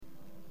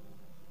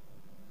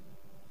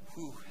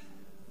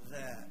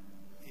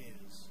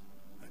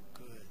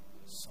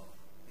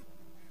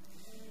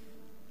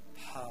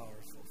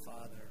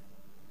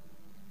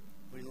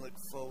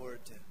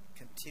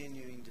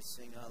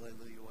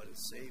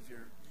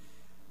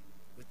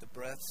with the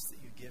breaths that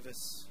you give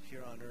us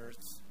here on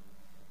earth.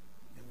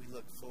 And we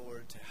look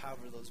forward to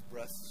however those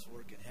breaths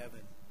work in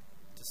heaven,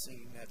 to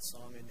singing that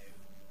song anew.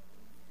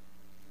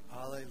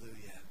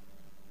 Hallelujah.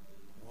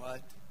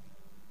 What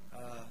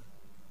a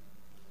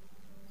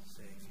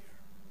Savior.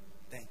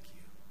 Thank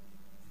you.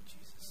 In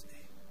Jesus'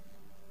 name.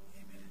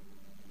 Amen.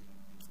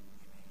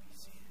 You may be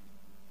seated.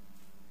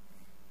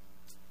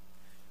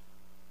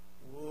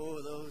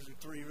 Whoa, those are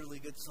 3 really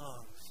good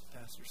songs,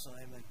 Pastor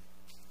Simon.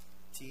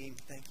 Team,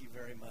 thank you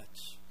very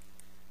much.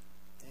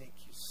 Thank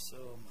you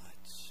so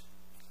much.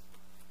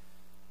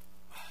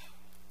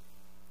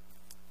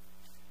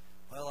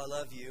 Well, I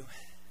love you.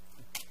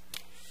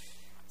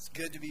 It's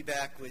good to be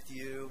back with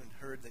you, and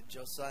heard that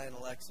Josiah and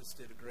Alexis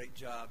did a great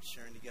job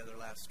sharing together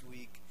last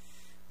week.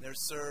 Their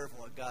serve and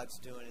what God's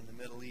doing in the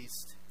Middle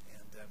East,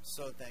 and I'm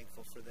so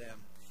thankful for them,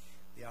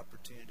 the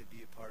opportunity to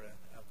be a part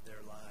of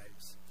their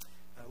lives.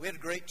 We had a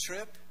great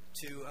trip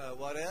to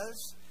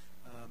Juarez.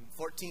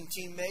 14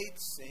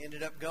 teammates. They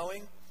ended up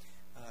going.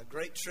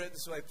 Great trip,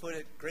 so I put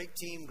it. Great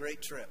team,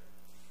 great trip.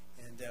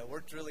 And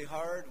worked really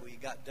hard. We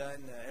got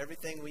done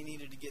everything we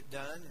needed to get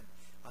done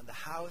on the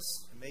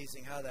house.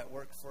 Amazing how that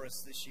worked for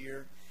us this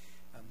year.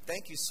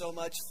 Thank you so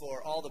much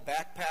for all the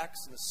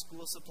backpacks and the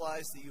school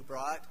supplies that you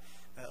brought.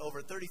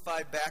 Over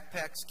 35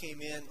 backpacks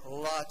came in.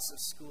 Lots of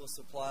school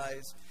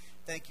supplies.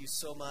 Thank you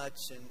so much.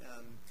 And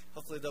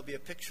hopefully there'll be a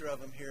picture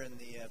of them here in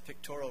the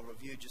pictorial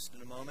review just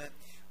in a moment.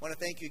 I want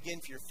to thank you again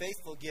for your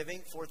faithful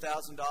giving.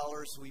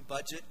 $4,000 we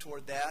budget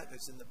toward that.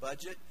 That's in the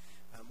budget.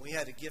 We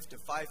had a gift of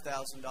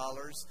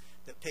 $5,000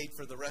 that paid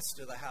for the rest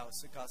of the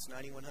house. It cost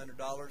 $9,100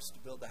 to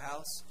build the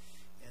house,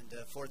 and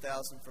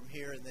 $4,000 from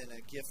here, and then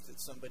a gift that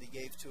somebody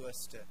gave to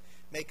us to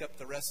make up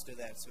the rest of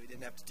that. So we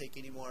didn't have to take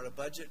any more out of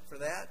budget for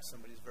that.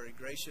 Somebody's very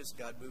gracious.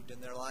 God moved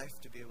in their life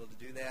to be able to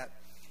do that.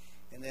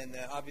 And then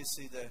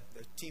obviously the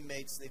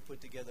teammates, they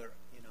put together,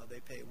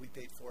 we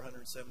paid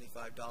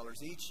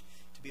 $475 each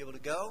to be able to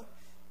go.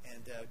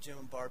 And Jim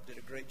and Barb did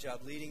a great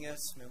job leading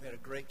us. We had a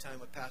great time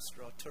with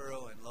Pastor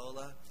Arturo and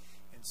Lola.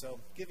 And so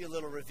give you a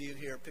little review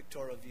here, a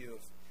pictorial view.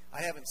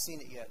 I haven't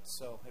seen it yet,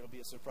 so it'll be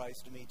a surprise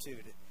to me too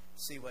to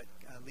see what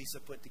Lisa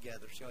put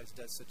together. She always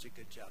does such a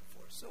good job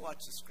for us. So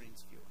watch the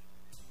screens if you want.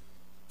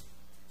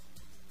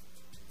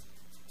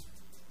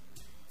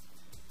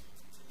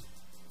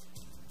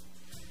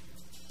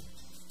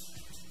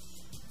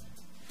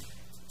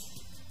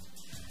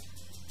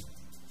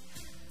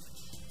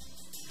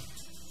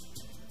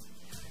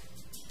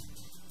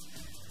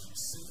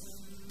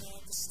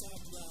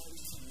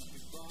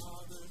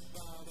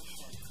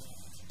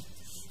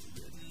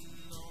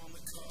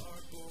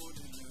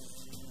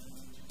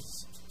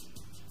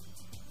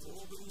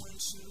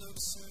 She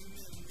looks him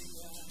in the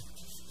eye.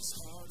 His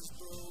heart is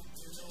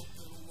broken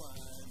open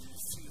wide. He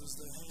feels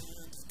the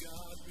hand of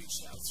God reach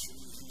out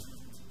through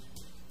him.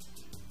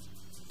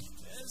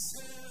 As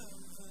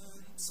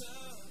heaven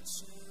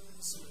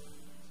touches her.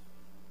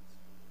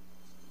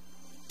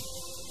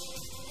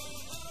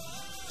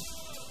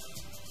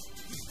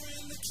 We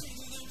bring the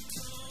kingdom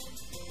come.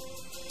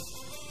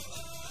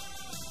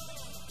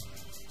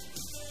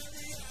 With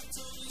every act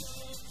of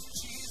love,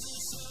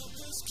 Jesus help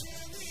us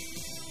carry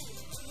you.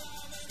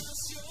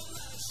 Your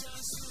light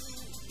shines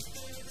through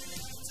every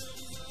act of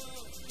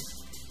love.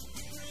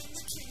 We bring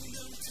the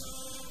kingdom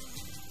come.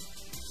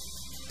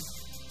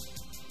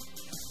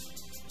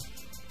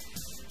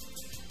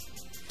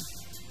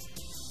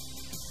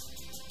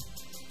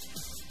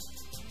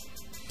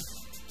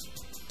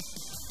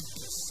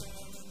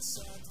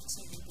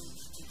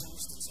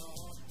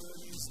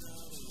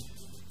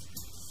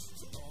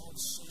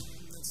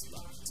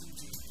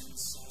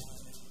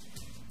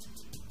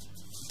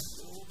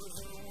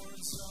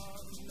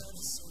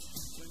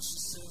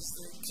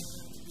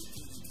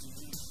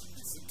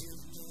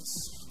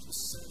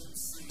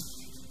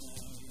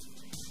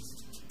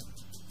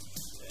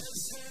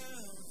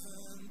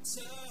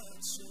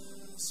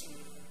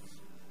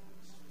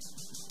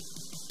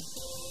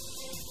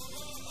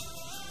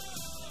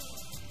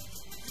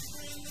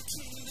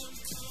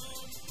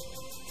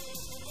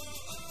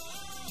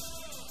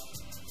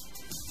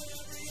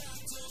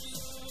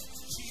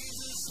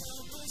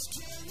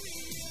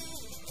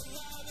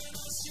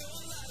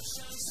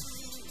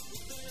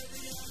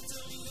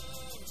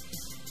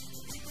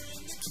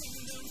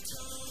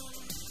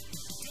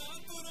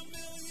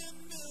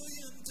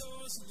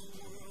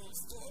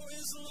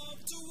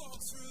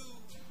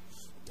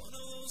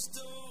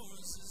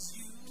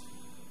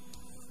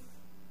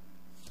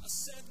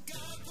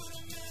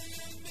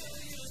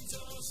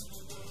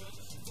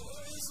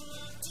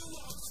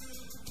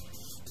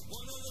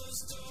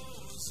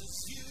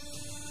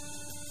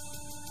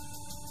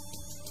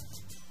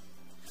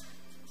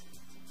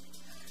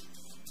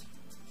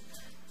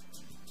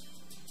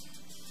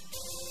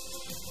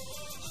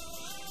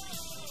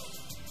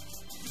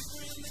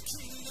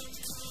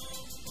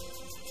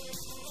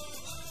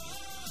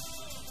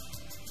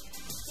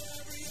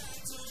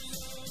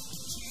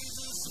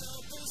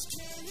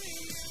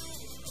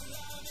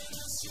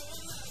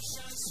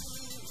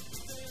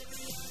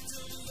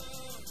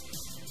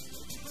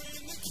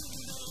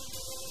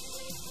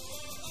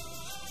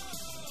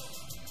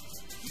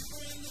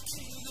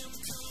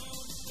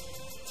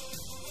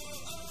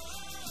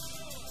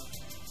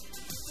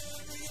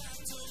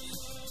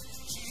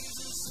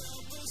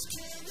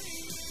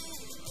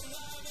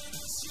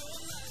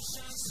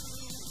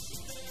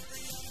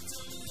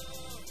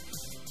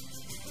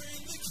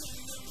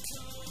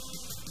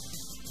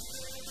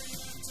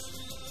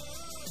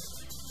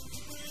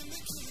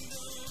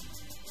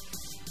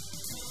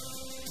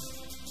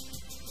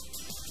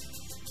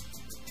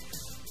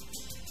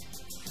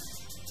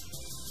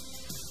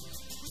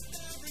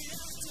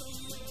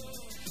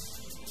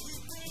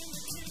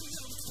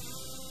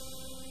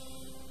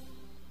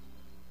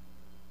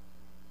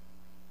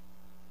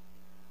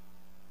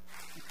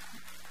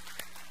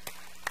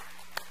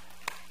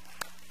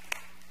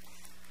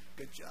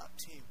 job,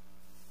 team.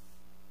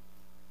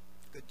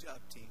 Good job,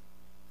 team.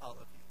 All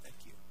of you. Thank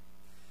you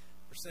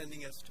for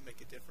sending us to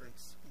make a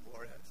difference in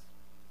Juarez.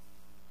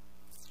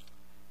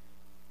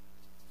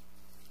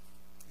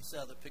 You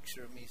saw the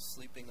picture of me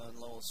sleeping on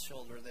Lowell's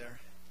shoulder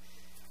there.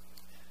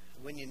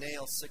 When you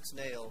nail 6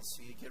 nails,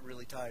 you get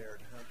really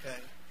tired, okay?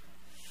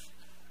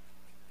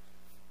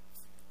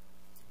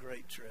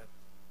 Great trip.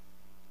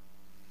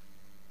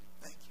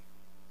 Thank you.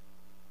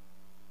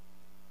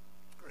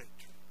 Great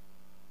trip.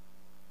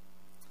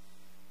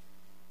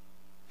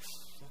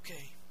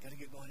 Okay, got to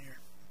get going here.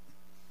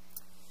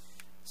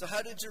 So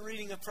how did your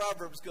reading of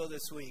Proverbs go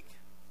this week?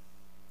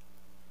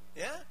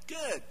 Yeah?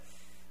 Good.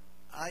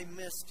 I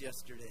missed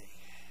yesterday.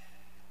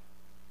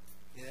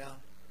 Yeah.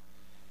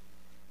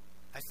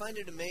 I find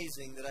it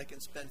amazing that I can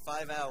spend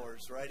 5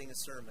 hours writing a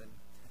sermon,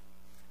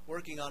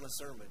 working on a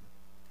sermon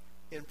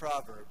in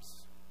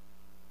Proverbs,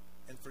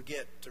 and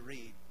forget to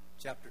read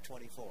chapter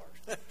 24.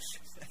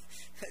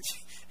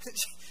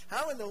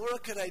 How in the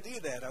world could I do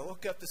that? I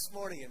woke up this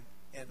morning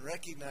and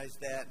recognized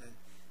that, and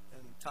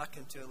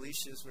talking to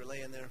Alicia as we're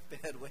laying there in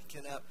bed,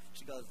 waking up,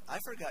 she goes, I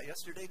forgot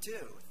yesterday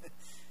too.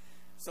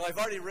 So I've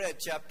already read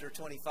chapter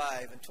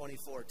 25 and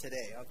 24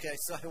 today, okay?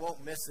 So I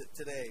won't miss it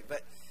today.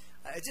 But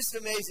it's just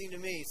amazing to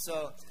me.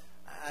 So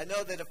I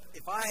know that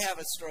if I have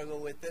a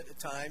struggle with it at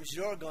times,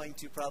 you're going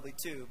to probably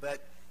too. But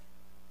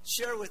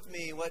share with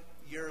me what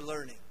you're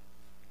learning.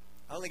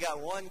 I only got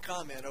one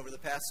comment over the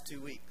past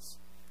 2 weeks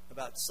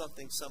about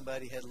something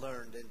somebody had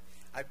learned, and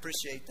I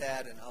appreciate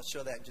that, and I'll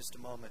show that in just a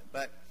moment.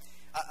 But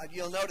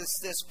you'll notice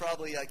this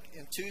probably like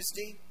in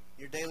Tuesday,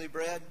 your daily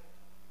bread.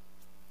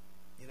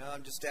 You know,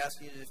 I'm just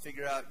asking you to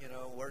figure out,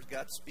 where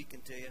God's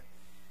speaking to you.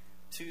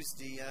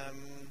 Tuesday,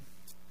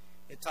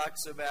 it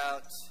talks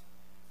about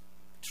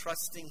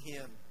trusting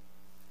Him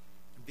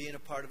and being a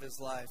part of His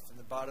life. In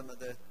the bottom of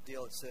the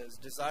deal it says,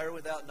 desire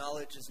without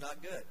knowledge is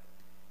not good.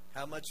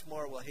 How much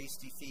more will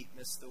hasty feet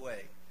miss the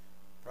way?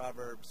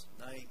 Proverbs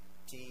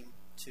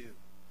 19:2.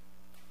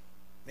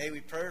 May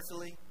we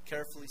prayerfully,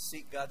 carefully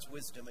seek God's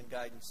wisdom and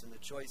guidance in the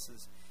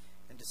choices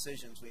and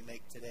decisions we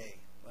make today.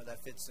 Well,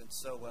 that fits in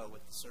so well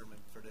with the sermon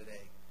for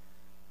today.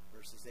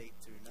 Verses 8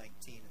 through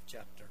 19 of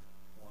chapter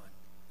 1.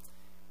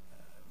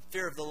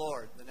 Fear of the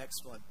Lord, the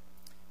next one.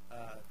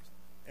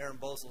 Aaron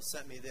Bosel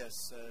sent me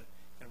this,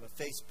 kind of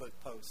a Facebook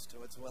post.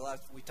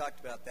 We talked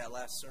about that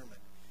last sermon.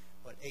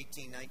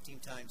 18, 19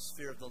 times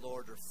fear of the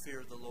Lord or fear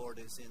of the Lord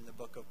is in the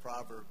book of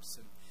Proverbs.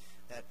 And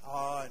that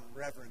awe and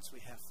reverence we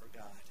have for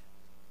God.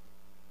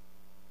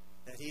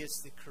 That He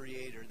is the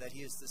Creator, that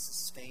He is the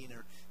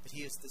Sustainer, that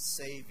He is the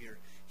Savior.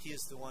 He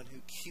is the one who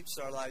keeps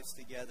our lives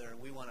together,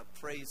 and we want to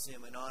praise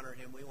Him and honor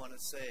Him. We want to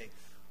say,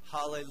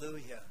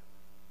 hallelujah.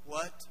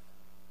 What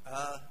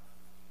a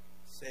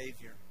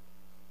Savior.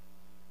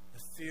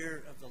 The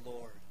fear of the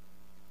Lord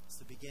is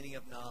the beginning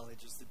of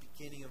knowledge, is the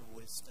beginning of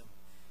wisdom,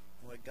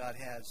 and what God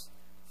has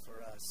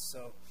for us.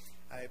 So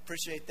I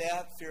appreciate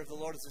that. Fear of the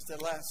Lord, as I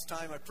said last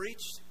time I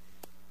preached,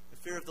 the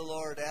fear of the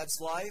Lord adds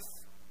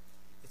life.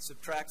 It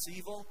subtracts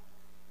evil.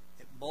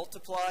 It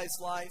multiplies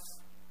life.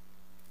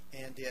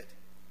 And it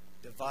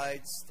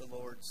divides the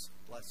Lord's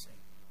blessing.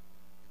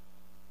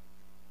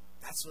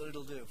 That's what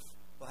it'll do.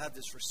 We'll have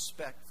this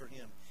respect for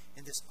Him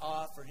and this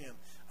awe for Him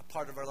a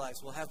part of our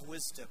lives. We'll have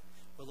wisdom.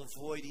 We'll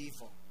avoid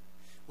evil.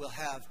 We'll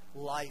have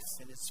life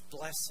and its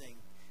blessing.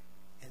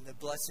 And the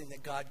blessing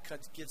that God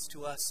gives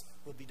to us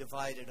will be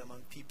divided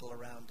among people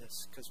around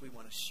us because we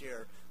want to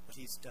share what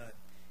He's done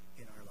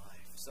in our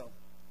life. So,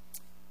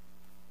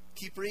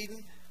 keep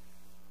reading.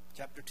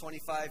 Chapter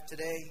 25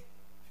 today.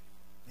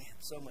 Man,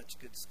 so much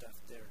good stuff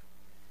there.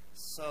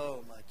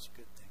 So much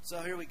good things. So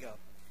here we go.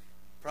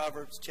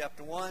 Proverbs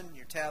chapter 1,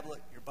 your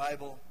tablet, your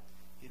Bible.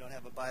 If you don't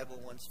have a Bible,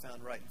 one's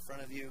found right in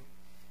front of you.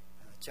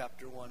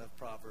 Chapter 1 of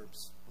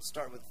Proverbs. We'll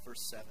start with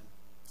verse 7,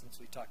 since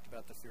we talked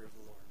about the fear of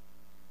the Lord.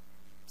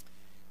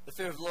 The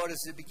fear of the Lord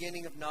is the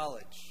beginning of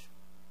knowledge.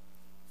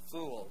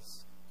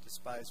 Fools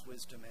despise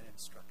wisdom and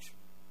instruction.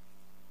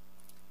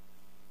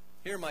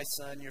 Hear, my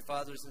son, your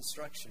father's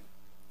instruction,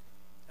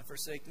 and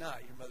forsake not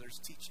your mother's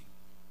teaching.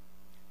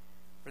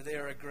 For they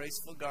are a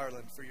graceful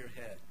garland for your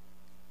head,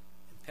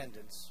 and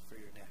pendants for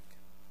your neck.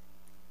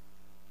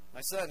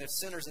 My son, if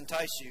sinners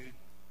entice you,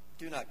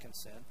 do not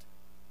consent.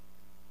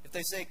 If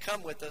they say,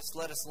 come with us,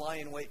 let us lie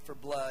in wait for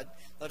blood.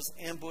 Let us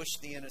ambush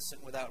the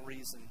innocent without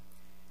reason.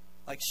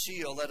 Like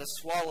Sheol, let us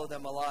swallow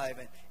them alive,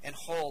 and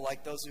whole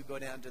like those who go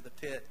down to the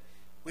pit.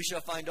 We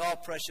shall find all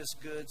precious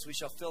goods. We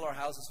shall fill our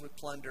houses with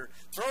plunder.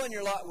 Throw in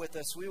your lot with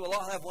us. We will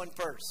all have one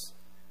purse.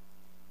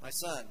 My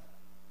son,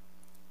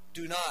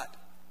 do not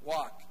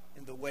walk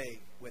in the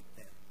way with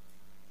them.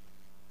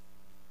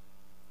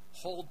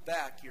 Hold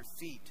back your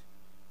feet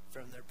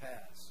from their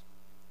paths.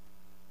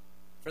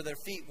 For their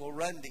feet will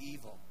run to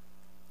evil,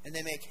 and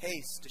they make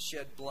haste to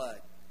shed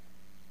blood.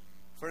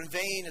 For in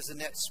vain is a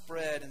net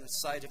spread in the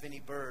sight of any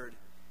bird,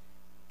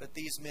 but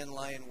these men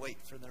lie in wait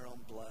for their own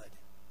blood.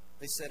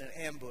 They set an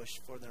ambush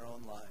for their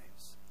own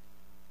lives.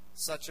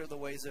 Such are the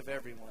ways of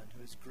everyone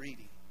who is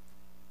greedy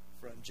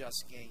for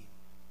unjust gain.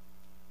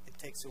 It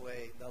takes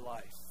away the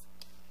life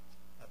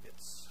of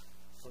its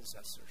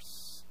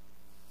possessors.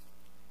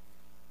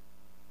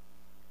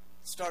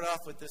 Start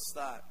off with this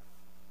thought.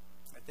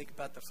 I think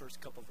about the first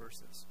couple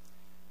verses.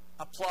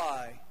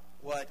 Apply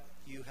what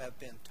you have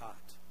been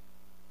taught.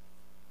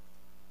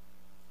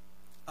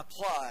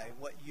 Apply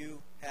what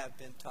you have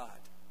been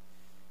taught.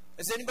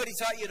 Has anybody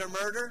taught you to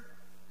murder?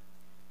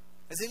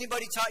 Has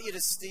anybody taught you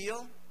to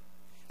steal?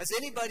 Has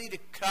anybody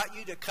taught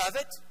you to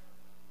covet?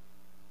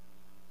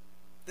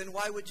 Then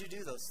why would you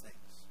do those things?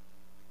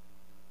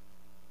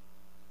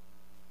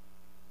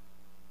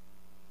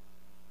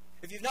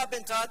 If you've not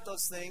been taught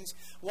those things,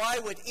 why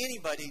would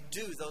anybody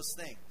do those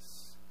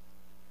things?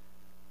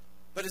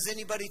 But has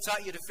anybody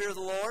taught you to fear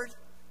the Lord?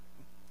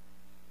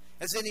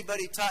 Has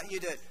anybody taught you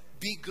to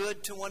be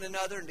good to one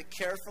another and to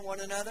care for one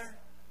another?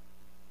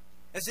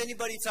 Has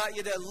anybody taught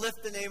you to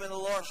lift the name of the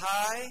Lord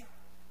high?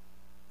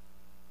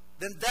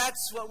 Then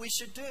that's what we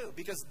should do,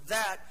 because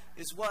that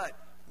is what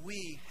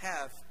we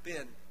have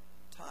been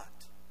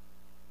taught.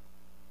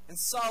 And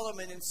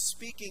Solomon, in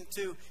speaking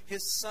to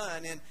his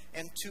son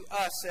and to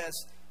us as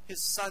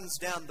his sons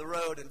down the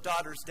road and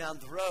daughters down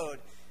the road,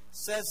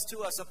 says to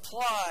us,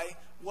 apply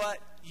what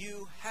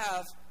you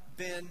have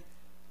been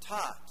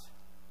taught.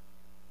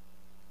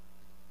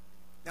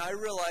 Now, I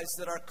realize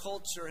that our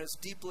culture has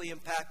deeply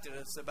impacted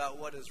us about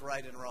what is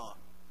right and wrong.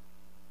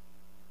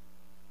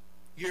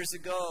 Years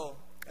ago,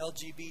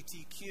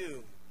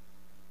 LGBTQ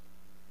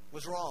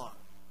was wrong.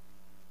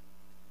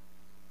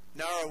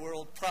 Now our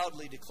world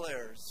proudly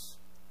declares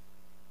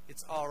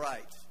it's all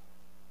right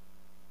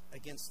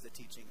against the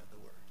teaching of the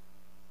Word.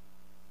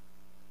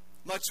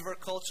 Much of our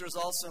culture has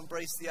also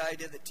embraced the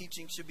idea that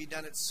teaching should be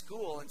done at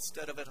school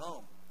instead of at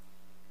home.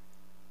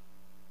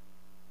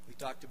 We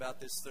talked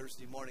about this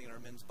Thursday morning in our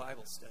men's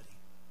Bible study,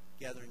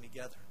 gathering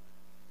together.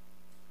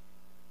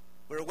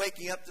 We're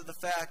waking up to the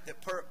fact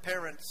that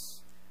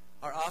parents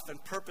are often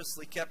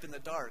purposely kept in the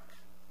dark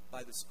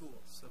by the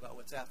schools about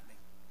what's happening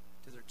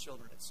to their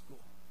children at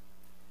school.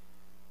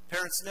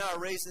 Parents now are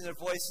raising their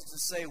voices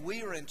to say,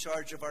 we are in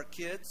charge of our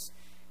kids,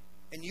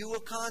 and you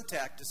will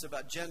contact us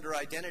about gender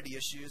identity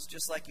issues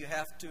just like you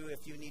have to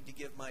if you need to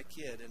give my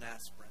kid an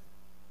aspirin.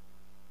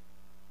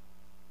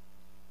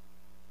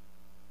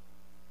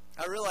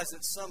 I realize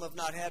that some have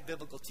not had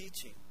biblical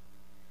teaching,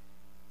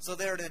 so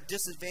they're at a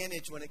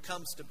disadvantage when it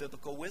comes to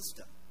biblical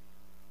wisdom.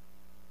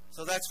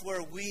 So that's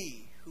where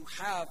we, who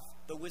have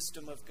the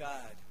wisdom of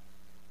God,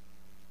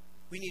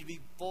 we need to be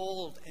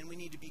bold and we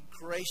need to be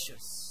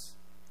gracious,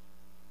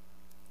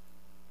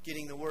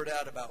 getting the word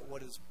out about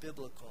what is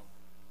biblical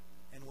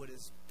and what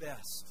is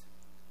best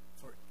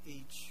for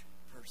each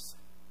person.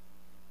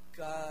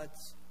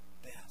 God's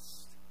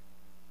best.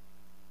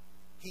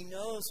 He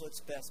knows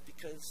what's best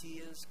because He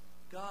is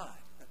God.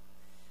 And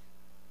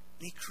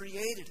He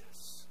created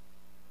us.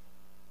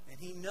 And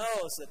He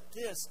knows that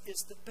this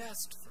is the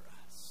best for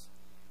us.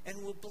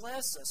 And will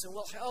bless us and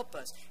will help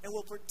us and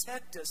will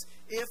protect us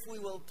if we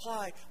will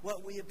apply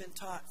what we have been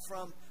taught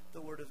from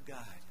the Word of God.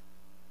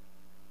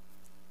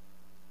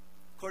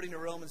 According to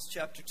Romans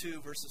chapter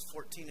 2, verses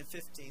 14 and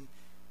 15,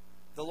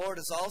 the Lord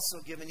has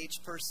also given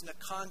each person a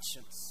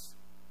conscience,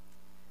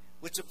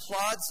 which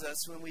applauds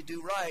us when we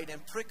do right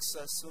and pricks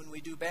us when we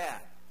do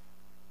bad.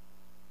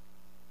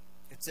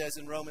 It says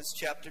in Romans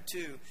chapter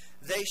 2,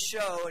 they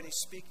show, and he's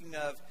speaking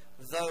of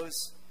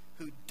those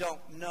who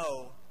don't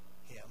know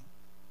Him,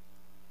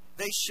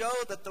 they show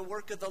that the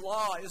work of the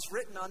law is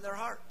written on their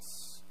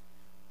hearts.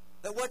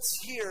 That what's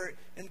here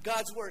in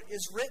God's Word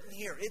is written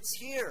here. It's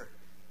here.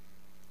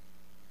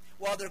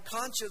 While their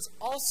conscience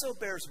also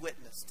bears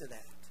witness to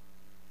that.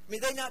 I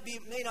mean, they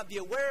may not be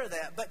aware of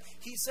that, but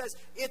he says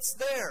it's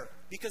there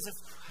because of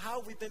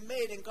how we've been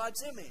made in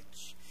God's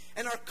image.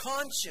 And our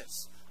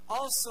conscience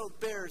also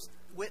bears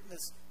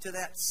witness to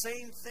that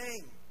same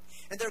thing.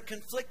 And their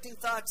conflicting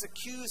thoughts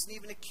accuse and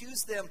even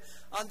accuse them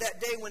on that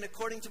day when,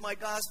 according to my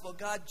gospel,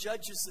 God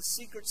judges the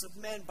secrets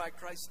of men by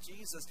Christ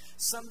Jesus.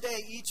 Someday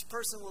each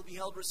person will be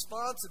held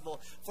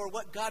responsible for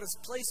what God has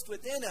placed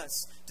within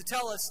us to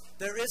tell us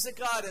there is a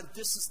God and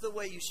this is the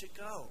way you should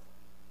go.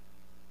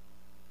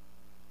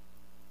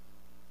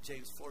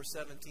 James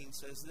 4:17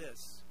 says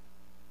this.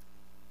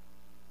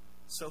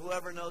 So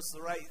whoever knows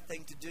the right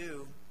thing to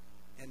do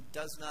and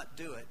does not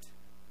do it,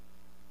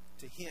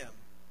 to him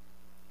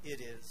it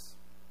is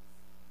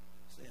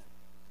sin.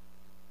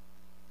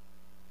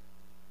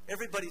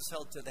 Everybody's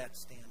held to that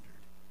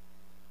standard.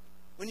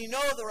 When you know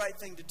the right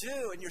thing to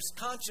do and your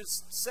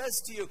conscience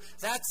says to you,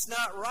 that's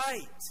not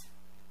right,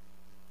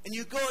 and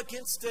you go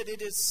against it,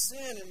 it is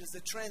sin and is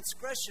a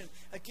transgression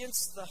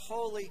against the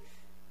holy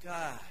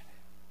God.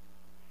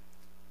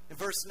 In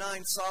verse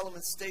 9,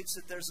 Solomon states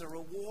that there's a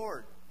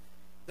reward.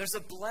 There's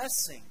a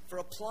blessing for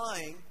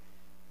applying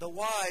the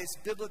wise,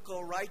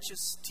 biblical,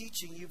 righteous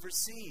teaching you've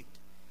received.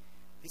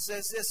 He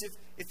says this,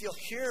 if you'll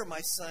hear, my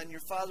son, your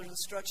father's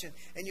instruction,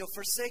 and you'll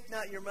forsake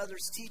not your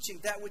mother's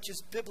teaching, that which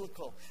is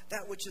biblical,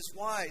 that which is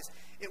wise,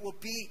 it will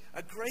be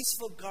a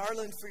graceful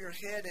garland for your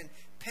head and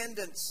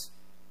pendants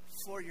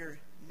for your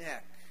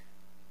neck.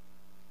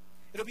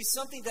 It'll be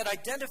something that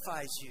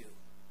identifies you.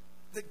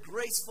 the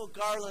graceful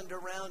garland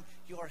around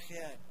your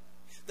head,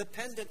 the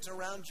pendant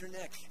around your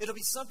neck. It'll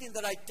be something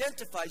that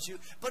identifies you,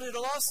 but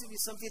it'll also be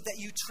something that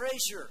you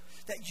treasure,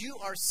 that you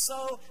are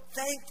so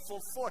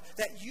thankful for,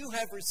 that you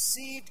have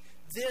received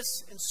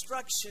this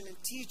instruction and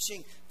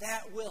teaching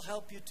that will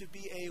help you to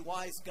be a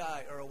wise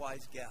guy or a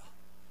wise gal.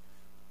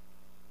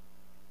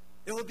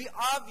 It will be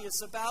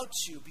obvious about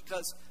you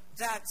because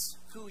that's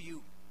who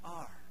you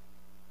are.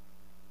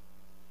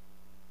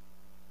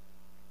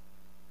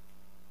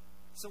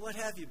 So what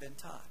have you been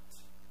taught?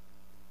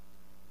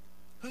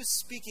 Who's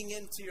speaking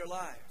into your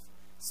life?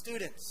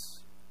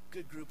 Students,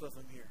 good group of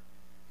them here.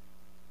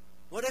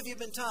 What have you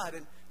been taught,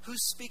 and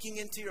who's speaking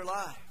into your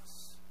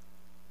lives?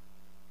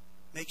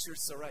 Make sure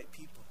it's the right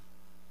people.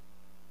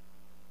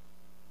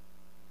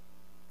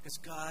 Because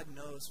God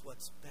knows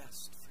what's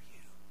best for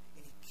you,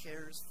 and He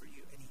cares for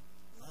you, and He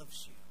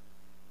loves you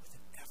with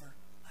an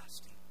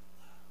everlasting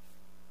love.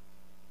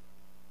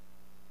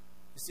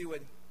 You see,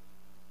 when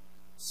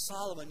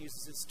Solomon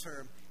uses this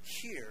term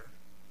here,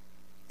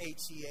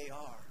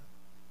 H-E-A-R,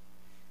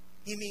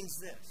 he means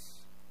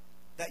this,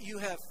 that you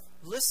have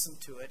listened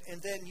to it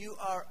and then you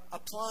are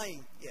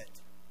applying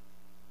it.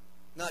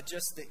 Not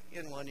just the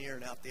in one ear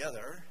and out the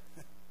other.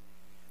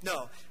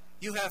 No,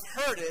 you have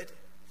heard it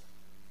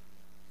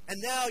and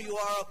now you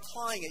are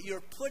applying it.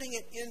 You're putting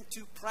it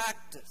into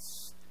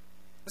practice.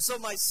 And so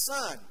my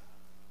son,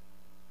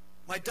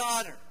 my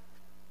daughter,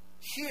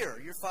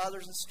 hear your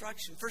father's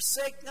instruction.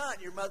 Forsake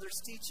not your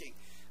mother's teaching.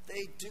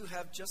 They do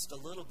have just a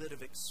little bit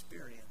of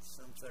experience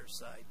on their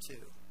side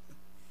too.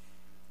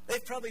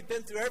 They've probably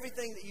been through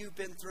everything that you've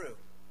been through.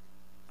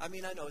 I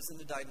mean, I know it's in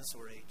the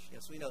dinosaur age.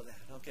 Yes, we know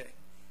that. Okay.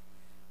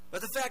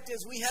 But the fact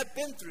is, we have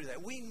been through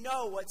that. We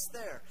know what's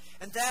there.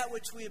 And that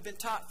which we have been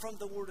taught from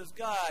the Word of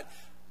God,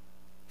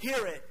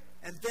 hear it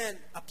and then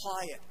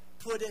apply it.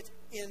 Put it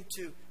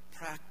into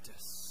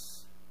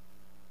practice.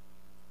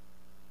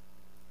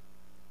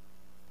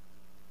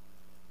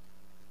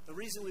 The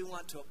reason we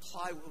want to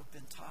apply what we've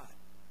been taught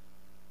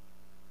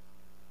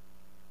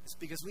is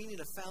because we need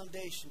a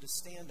foundation to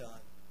stand on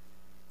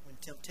when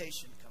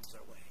temptation comes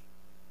our way.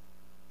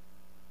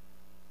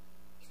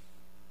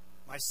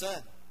 My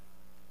son,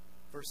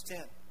 verse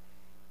 10,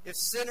 if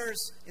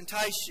sinners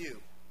entice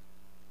you,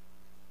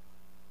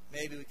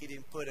 maybe we could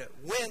even put it,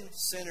 when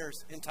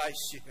sinners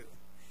entice you,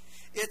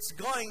 it's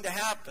going to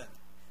happen.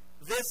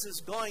 This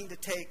is going to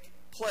take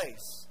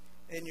place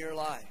in your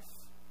life.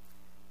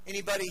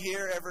 Anybody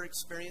here ever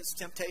experienced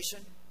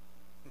temptation?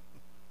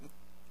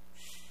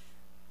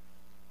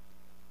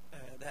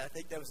 I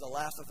think that was a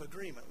laugh of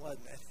agreement,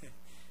 wasn't it?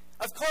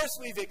 Of course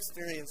we've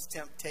experienced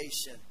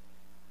temptation.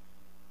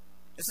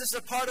 This is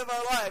a part of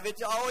our life. It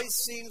always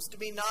seems to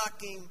be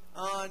knocking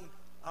on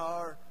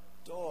our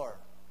door.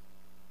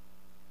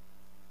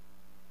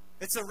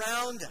 It's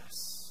around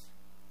us.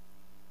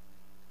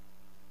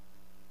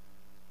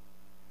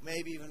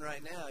 Maybe even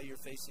right now you're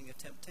facing a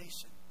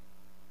temptation.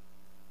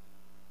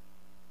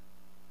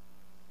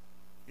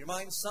 Your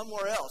mind's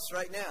somewhere else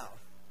right now.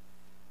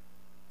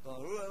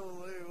 Going,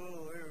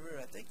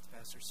 I think the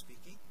pastor's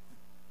speaking.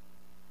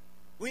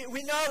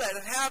 We know that.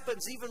 It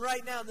happens even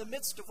right now in the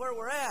midst of where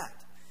we're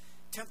at.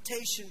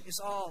 Temptation is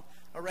all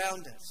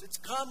around us. It's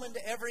common to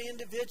every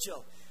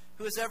individual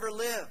who has ever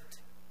lived.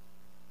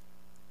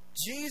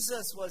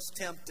 Jesus was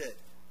tempted.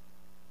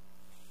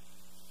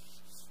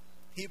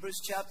 Hebrews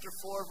chapter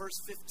 4,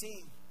 verse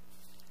 15.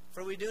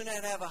 For we do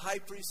not have a high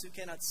priest who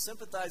cannot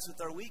sympathize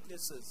with our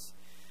weaknesses,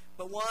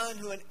 but one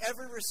who in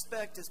every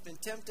respect has been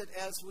tempted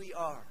as we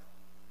are.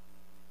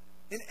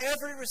 In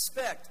every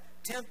respect,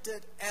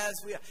 tempted as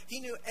we are. He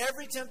knew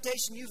every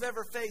temptation you've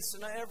ever faced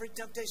and every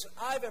temptation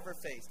I've ever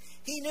faced.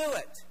 He knew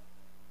it.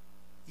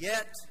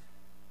 Yet,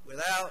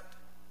 without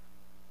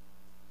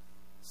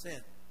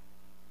sin.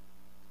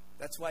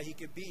 That's why He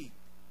could be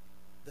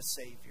the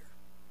Savior.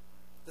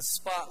 The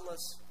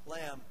spotless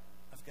Lamb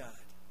of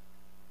God.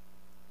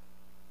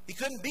 He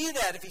couldn't be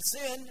that if He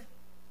sinned.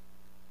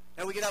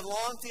 And we could have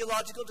long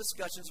theological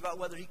discussions about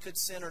whether He could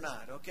sin or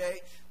not, okay?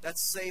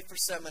 That's safe for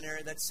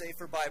seminary. That's safe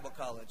for Bible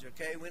college,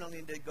 okay? We don't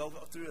need to go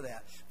through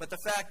that. But the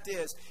fact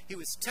is, He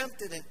was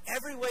tempted in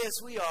every way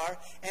as we are,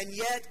 and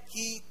yet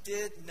He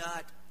did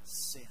not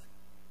sin.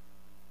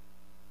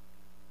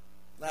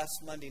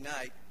 Last Monday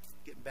night,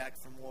 getting back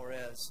from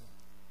Juarez,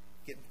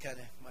 getting kind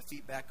of my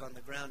feet back on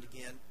the ground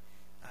again,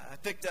 I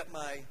picked up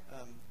my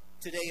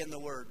Today in the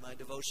Word, my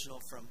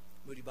devotional from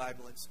Moody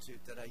Bible Institute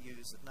that I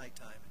use at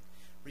nighttime.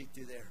 Read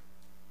through there.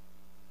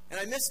 And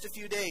I missed a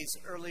few days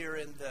earlier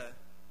in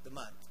the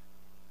month.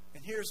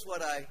 And here's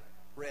what I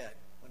read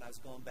when I was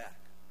going back.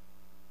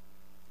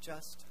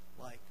 Just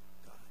like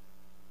God.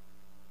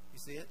 You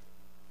see it?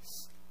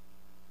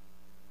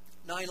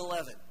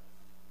 9/11.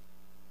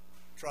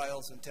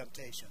 Trials and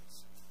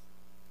temptations.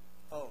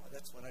 Oh,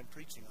 that's what I'm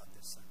preaching on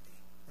this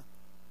Sunday.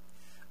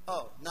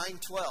 Oh,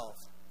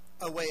 9/12.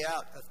 A way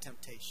out of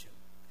temptation.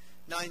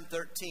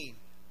 9/13.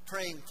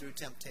 Praying through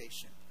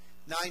temptation.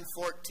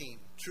 9:14,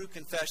 true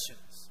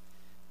confessions.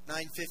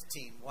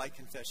 9:15, why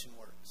confession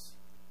works.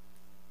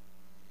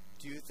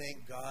 Do you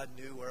think God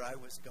knew where I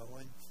was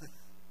going?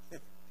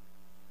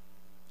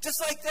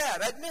 Just like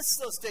that. I'd missed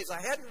those days.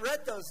 I hadn't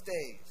read those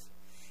days.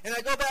 And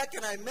I go back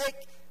and I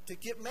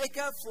make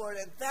up for it.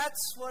 And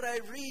that's what I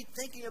read,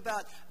 thinking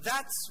about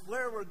that's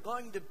where we're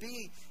going to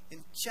be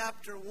in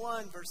chapter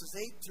 1, verses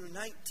 8 through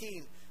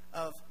 19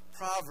 of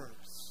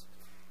Proverbs.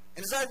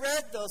 And as I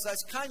read those, I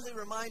was kindly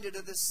reminded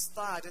of this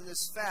thought and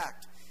this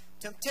fact.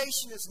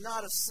 Temptation is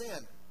not a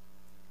sin.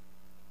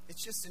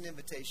 It's just an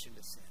invitation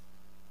to sin.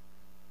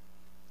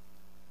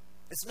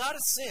 It's not a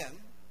sin.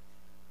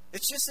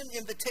 It's just an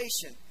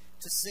invitation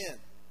to sin.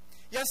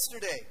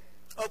 Yesterday,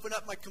 open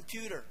up my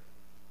computer.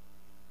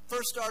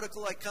 First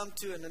article I come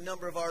to, and a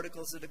number of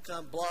articles that have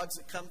come, blogs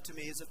that come to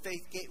me, is a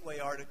Faith Gateway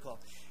article.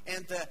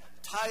 And the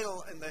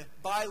title and the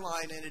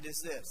byline in it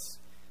is this: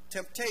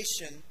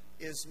 Temptation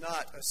is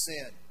not a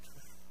sin.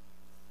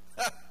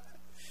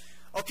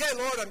 Okay,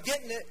 Lord, I'm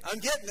getting it.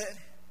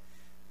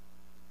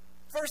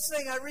 First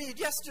thing I read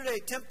yesterday,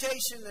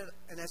 temptation,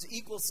 and has an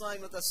equal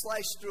sign with a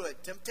slash through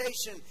it.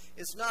 Temptation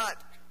is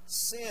not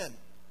sin.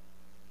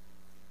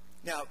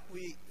 Now,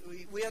 we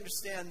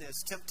understand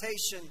this.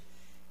 Temptation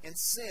and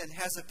sin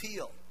has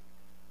appeal.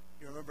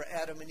 You remember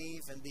Adam and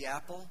Eve and the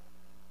apple?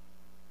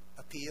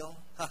 Appeal?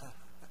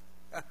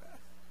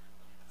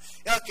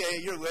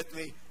 Okay, you're with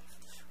me.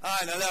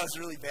 I know that was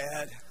really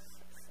bad.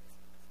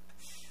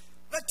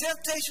 But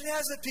temptation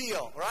has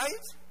appeal,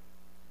 right?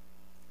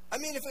 I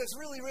mean, if it's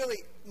really, really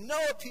no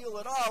appeal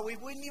at all, we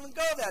wouldn't even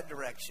go that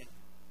direction.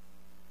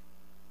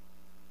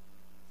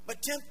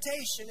 But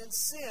temptation and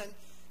sin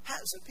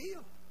has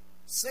appeal.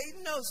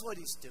 Satan knows what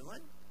he's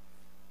doing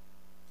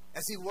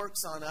as he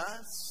works on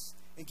us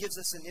and gives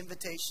us an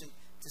invitation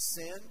to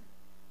sin.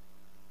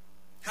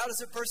 How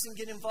does a person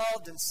get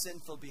involved in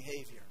sinful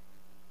behavior?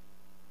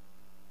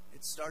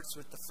 It starts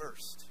with the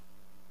first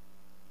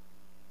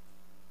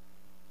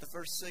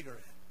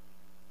cigarette,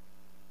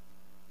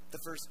 the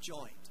first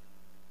joint,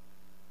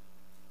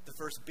 the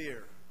first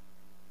beer,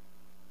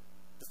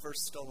 the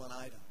first stolen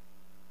item,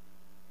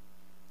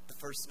 the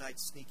first night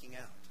sneaking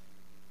out,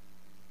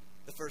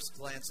 the first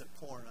glance at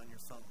porn on your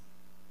phone,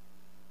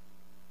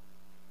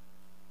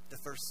 the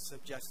first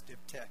suggestive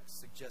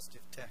text,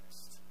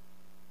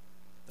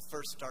 the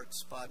first dark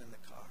spot in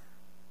the car,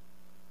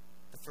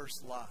 the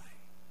first lie,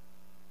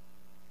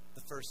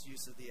 the first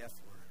use of the F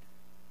word,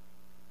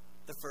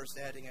 the first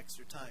adding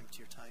extra time to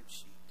your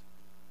timesheet,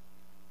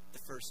 the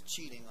first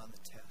cheating on the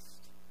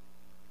test.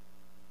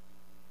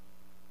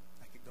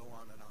 I could go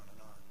on and on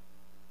and on.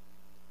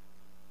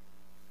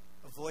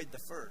 Avoid the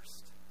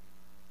first,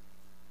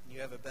 and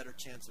you have a better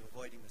chance of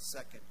avoiding the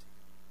second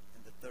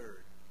and the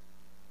third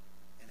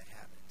and a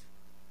habit.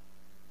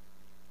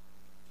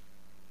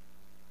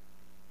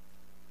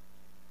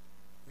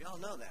 We all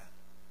know that.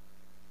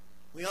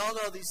 We all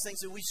know these things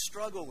that we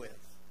struggle with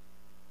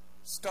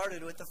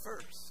started with the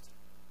first.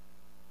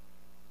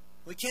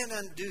 We can't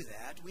undo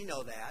that. We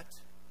know that.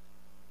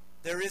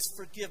 There is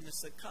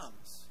forgiveness that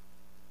comes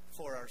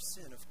for our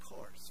sin, of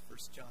course. 1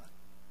 John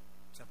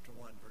chapter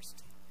 1, verse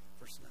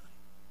 9.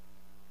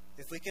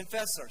 If we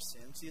confess our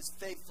sins, He is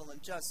faithful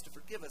and just to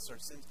forgive us our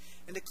sins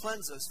and to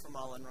cleanse us from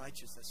all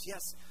unrighteousness.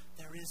 Yes,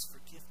 there is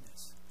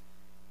forgiveness.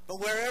 But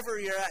wherever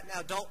you're at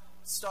now, don't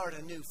start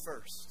anew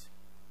first.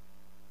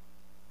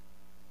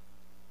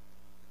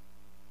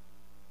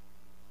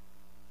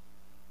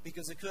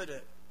 Because it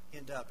could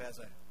end up as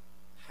a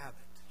habit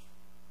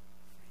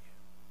for you.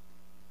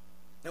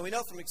 Now we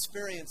know from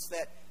experience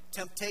that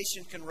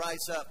temptation can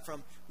rise up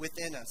from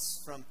within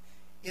us, from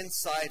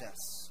inside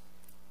us.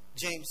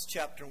 James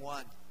chapter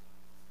 1.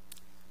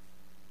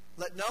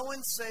 Let no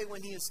one say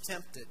when he is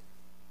tempted,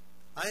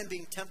 I am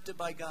being tempted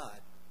by God.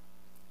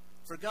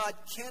 For God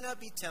cannot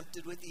be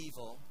tempted with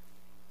evil,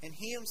 and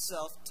He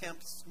Himself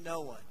tempts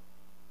no one.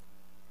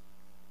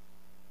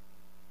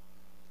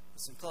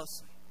 Listen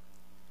closely.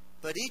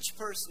 But each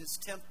person is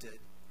tempted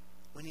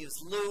when he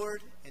is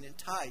lured and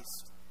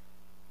enticed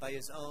by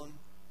his own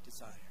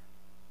desire.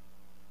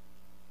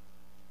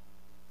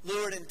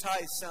 Lured and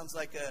enticed sounds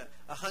like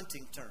a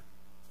hunting term.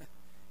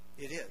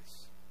 It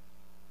is.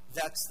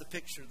 That's the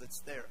picture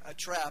that's there. A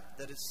trap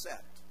that is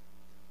set.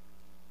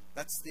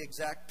 That's the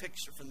exact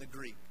picture from the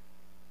Greek.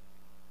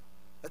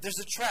 But there's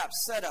a trap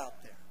set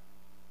out there.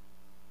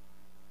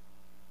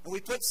 And we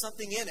put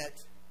something in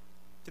it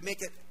to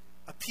make it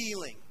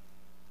appealing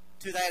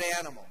to that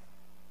animal.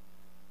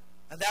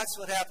 And that's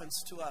what happens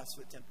to us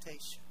with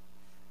temptation.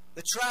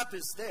 The trap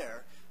is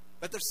there,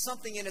 but there's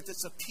something in it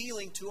that's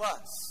appealing to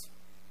us.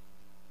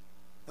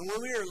 And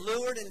when we are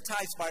lured and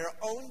enticed by our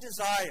own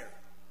desire,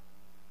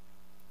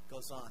 it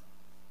goes on.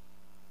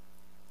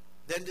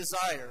 Then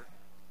desire,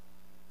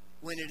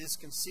 when it is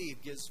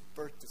conceived, gives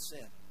birth to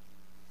sin.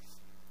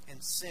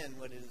 And sin,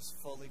 when it is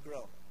fully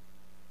grown,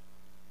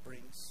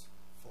 brings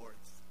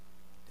forth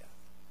death.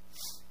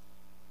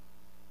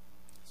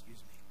 Excuse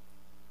me.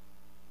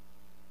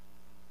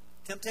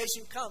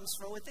 Temptation comes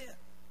from within.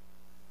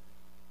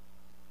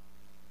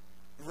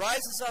 It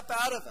rises up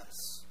out of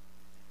us.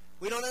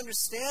 We don't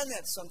understand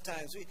that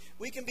sometimes.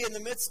 We can be in the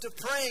midst of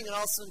praying and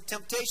all of a sudden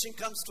temptation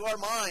comes to our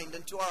mind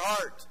and to our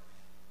heart.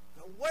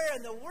 Now, where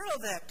in the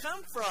world did that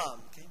come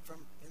from? It came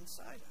from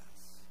inside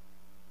us.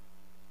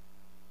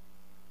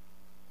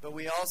 But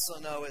we also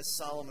know, as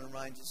Solomon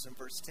reminds us in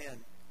verse 10,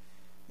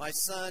 my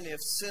son, if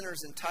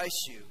sinners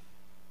entice you,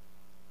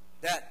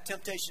 that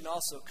temptation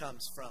also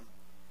comes from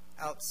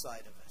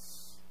outside of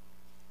us.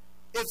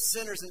 If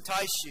sinners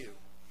entice you,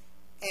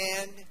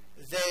 and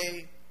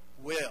they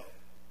will.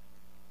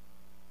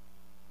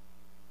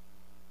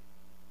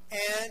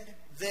 And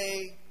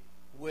they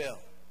will.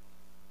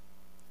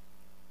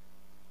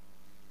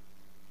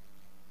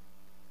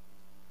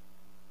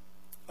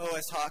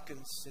 O.S.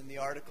 Hawkins, in the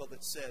article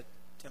that said,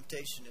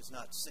 temptation is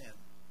not sin,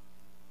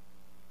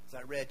 as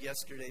I read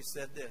yesterday,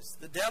 said this: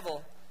 the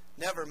devil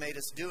never made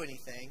us do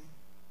anything,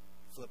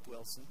 Flip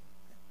Wilson.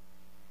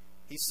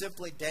 He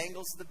simply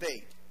dangles the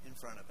bait in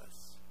front of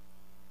us.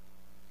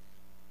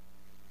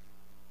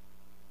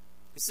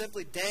 He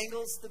simply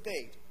dangles the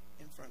bait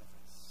in front of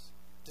us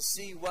to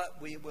see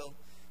what we will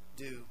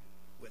do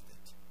with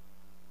it.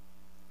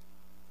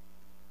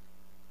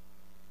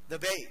 The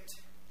bait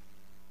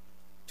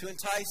to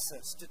entice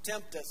us, to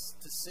tempt us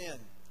to sin,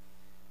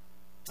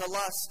 to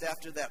lust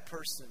after that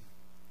person,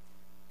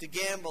 to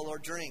gamble or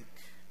drink.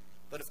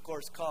 But of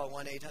course, call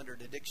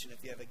 1-800-ADDICTION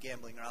if you have a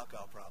gambling or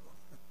alcohol problem.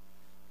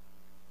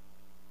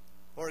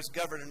 Or as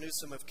Governor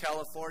Newsom of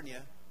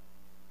California,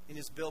 in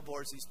his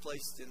billboards he's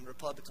placed in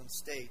Republican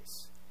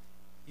states,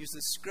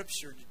 uses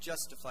Scripture to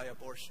justify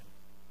abortion.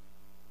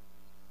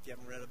 If you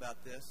haven't read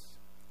about this,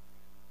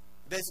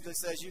 it basically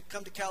says, you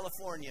come to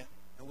California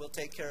and we'll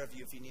take care of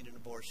you if you need an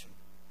abortion.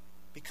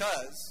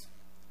 Because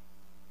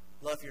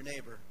love your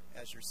neighbor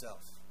as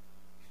yourself.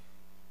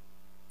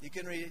 You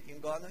can read it. You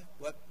can go on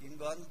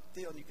the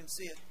deal and you can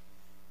see it.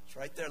 It's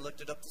right there. I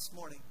looked it up this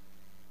morning.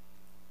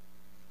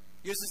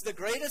 Uses the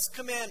greatest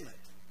commandment.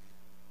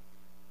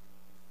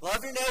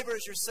 Love your neighbor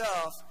as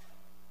yourself,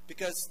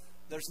 because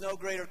there's no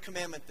greater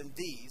commandment than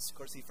these. Of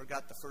course, he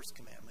forgot the first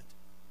commandment,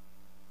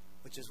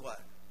 which is what?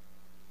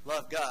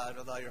 Love God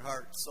with all your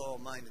heart, soul,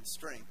 mind, and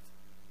strength.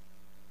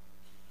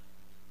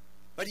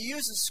 But he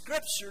uses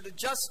Scripture to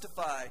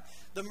justify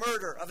the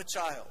murder of a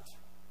child.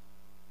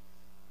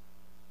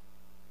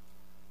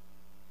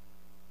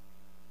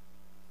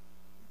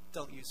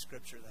 Don't use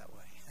Scripture that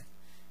way.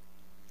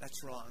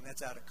 That's wrong.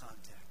 That's out of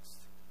context.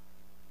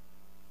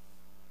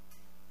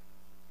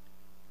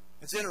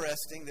 It's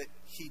interesting that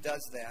he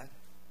does that.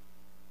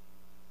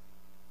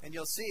 And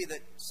you'll see that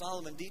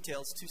Solomon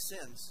details two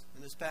sins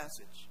in this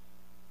passage.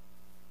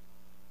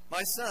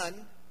 My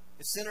son,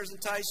 if sinners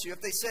entice you,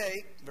 if they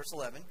say, verse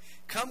 11,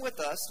 come with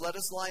us, let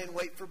us lie in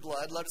wait for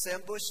blood, let us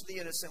ambush the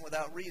innocent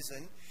without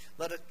reason,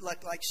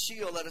 like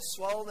Sheol, let us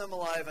swallow them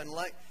alive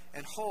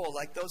and whole,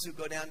 like those who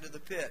go down to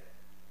the pit.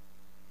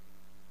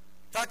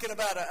 Talking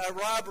about a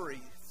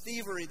robbery,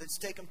 thievery that's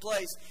taken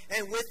place,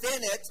 and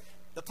within it,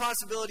 the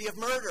possibility of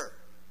murder.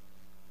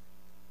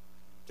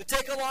 To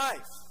take a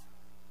life.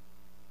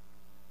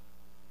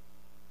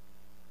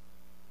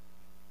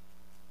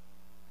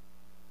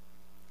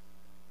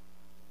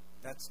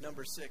 That's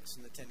number 6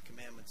 in the 10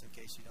 Commandments, in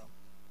case you don't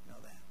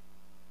know that.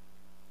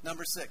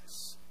 Number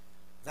 6,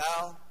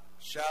 thou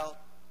shalt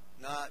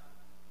not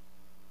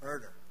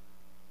murder.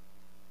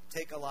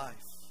 Take a life.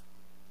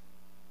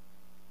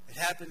 It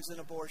happens in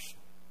abortion.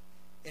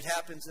 It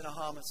happens in a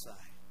homicide.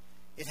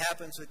 It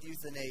happens with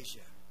euthanasia.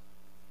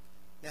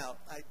 Now,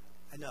 I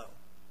know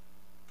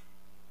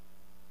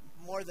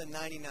more than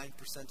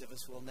 99% of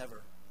us will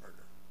never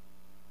murder.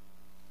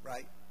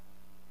 Right?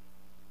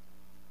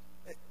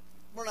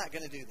 We're not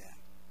going to do that.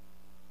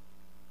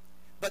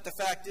 But the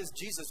fact is,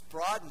 Jesus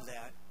broadened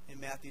that in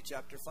Matthew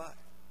chapter 5.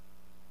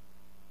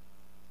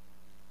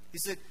 He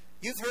said,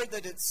 you've heard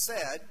that it's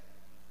said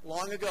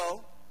long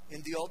ago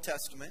in the Old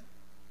Testament,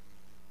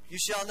 you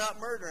shall not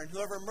murder, and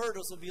whoever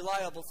murders will be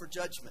liable for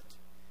judgment.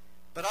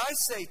 But I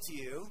say to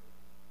you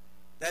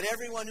that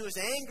everyone who is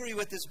angry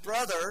with his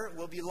brother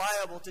will be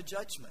liable to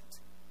judgment.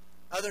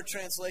 Other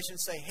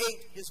translations say,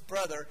 hate his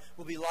brother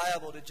will be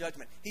liable to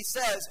judgment. He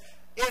says,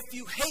 if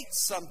you hate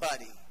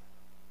somebody,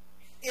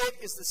 it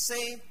is the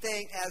same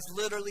thing as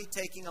literally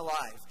taking a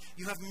life.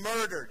 You have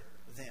murdered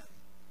them.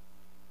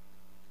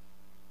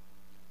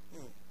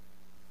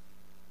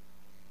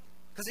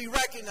 Because he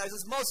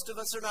recognizes most of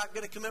us are not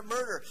going to commit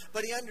murder.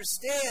 But he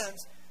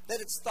understands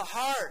that it's the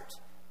heart.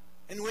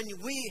 And when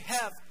we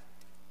have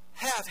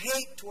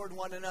hate toward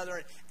one another,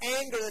 and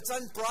anger that's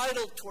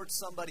unbridled towards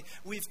somebody,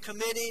 we've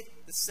committed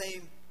the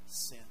same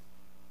sin.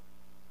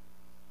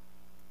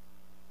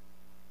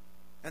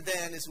 And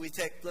then as we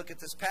look at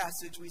this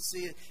passage, we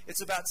see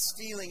it's about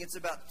stealing, it's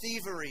about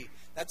thievery.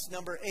 That's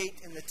number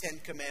 8 in the 10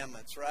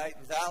 Commandments, right?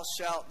 Thou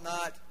shalt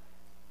not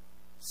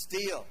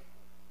steal.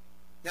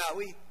 Now,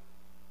 we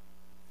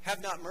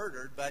have not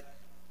murdered, but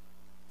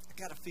I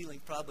got a feeling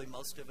probably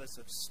most of us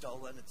have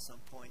stolen at some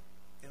point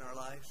in our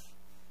life.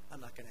 I'm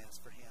not going to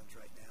ask for hands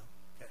right now,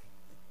 okay?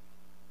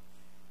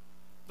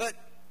 But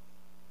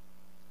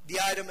the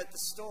item at the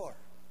store,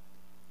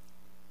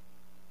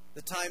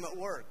 the time at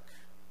work,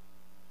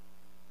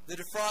 the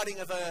defrauding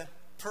of a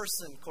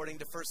person, according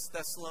to 1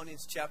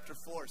 Thessalonians chapter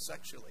 4,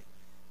 sexually,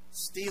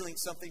 stealing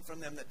something from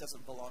them that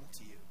doesn't belong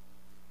to you.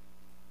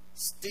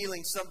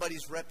 stealing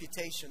somebody's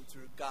reputation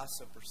through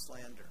gossip or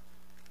slander.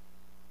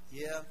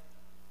 Yeah,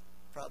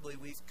 probably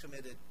we've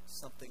committed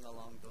something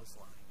along those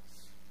lines.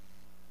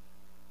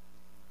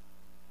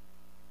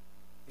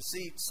 You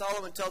see,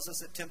 Solomon tells us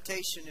that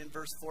temptation in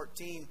verse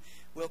 14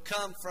 will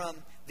come from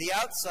the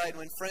outside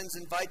when friends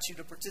invite you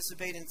to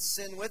participate in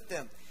sin with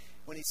them.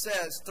 When he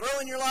says, throw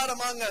in your lot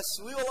among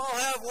us, we will all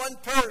have one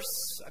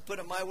purse. I put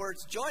in my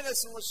words, join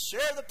us and we'll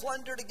share the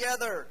plunder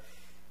together.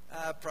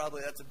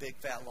 Probably that's a big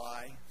fat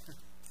lie.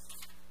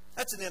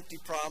 That's an empty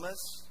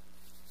promise.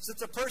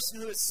 Since a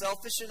person who is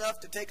selfish enough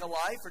to take a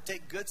life or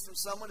take goods from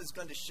someone is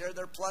going to share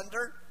their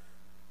plunder,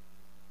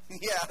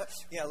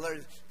 Yeah,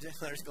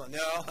 Larry's going,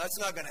 no, that's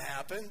not going to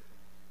happen.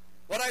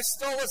 What I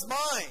stole is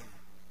mine.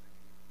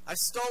 I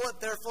stole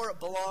it, therefore it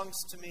belongs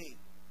to me.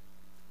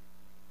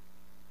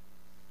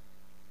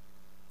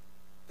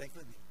 Think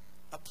with me.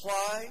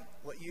 Apply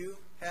what you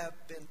have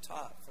been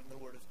taught from the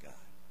Word of God.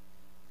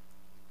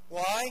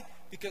 Why?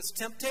 Because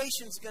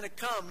temptation's going to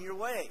come your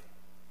way.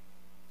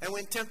 And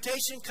when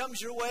temptation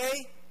comes your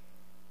way,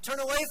 turn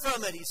away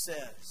from it, he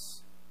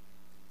says.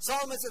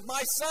 Solomon says,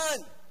 my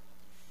son,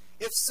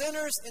 if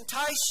sinners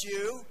entice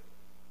you,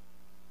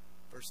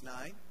 verse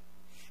 9,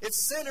 if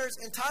sinners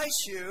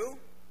entice you,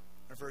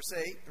 or verse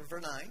 8, or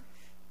verse 9,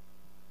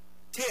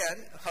 10,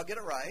 I'll get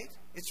it right,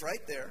 it's right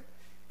there.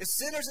 If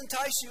sinners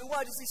entice you,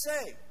 what does he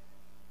say?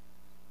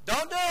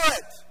 Don't do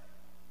it.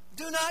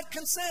 Do not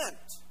consent.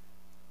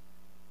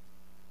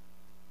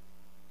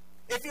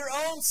 If your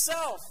own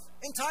self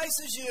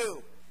entices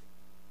you,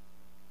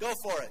 go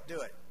for it, do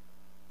it.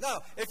 No,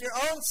 if your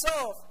own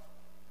self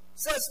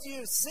says to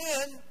you,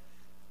 sin,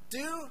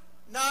 do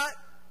not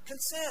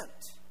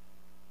consent.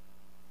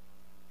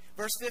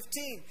 Verse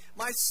 15,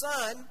 my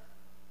son,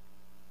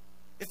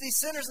 if these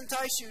sinners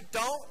entice you,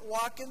 don't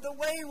walk in the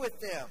way with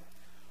them.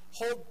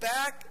 Hold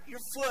back your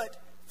foot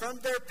from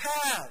their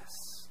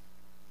paths.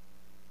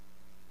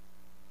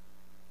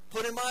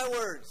 Put in my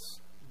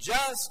words,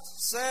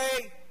 just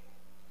say,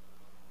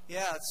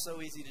 yeah, it's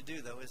so easy to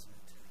do though, isn't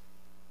it?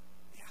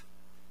 Yeah.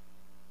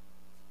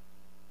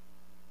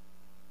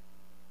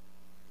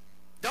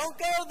 Don't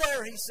go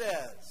there, he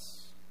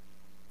says.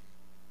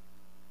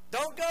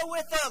 Don't go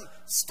with them.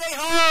 Stay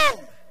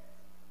home.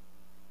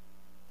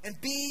 And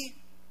be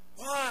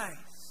wise.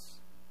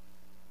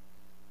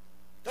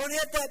 Don't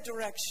head that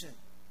direction.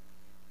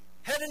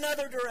 Head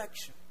another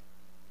direction.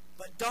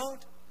 But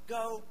don't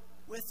go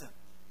with them.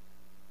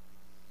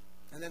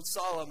 And then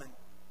Solomon,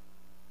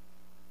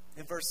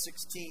 in verse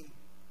 16,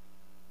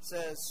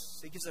 says,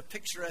 he gives a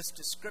picturesque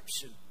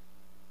description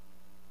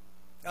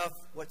of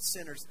what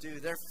sinners do.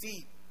 Their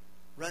feet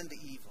run to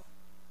evil,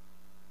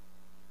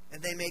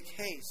 and they make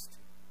haste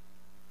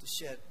to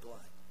shed blood.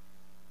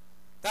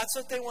 That's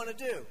what they want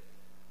to do.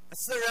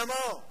 That's their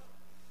MO.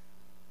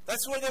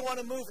 That's where they want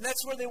to move, and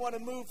that's where they want to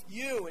move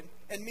you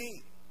and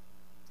me.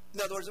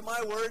 In other words, in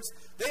my words,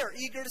 they are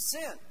eager to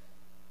sin.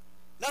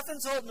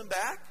 Nothing's holding them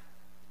back.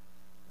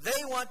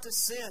 They want to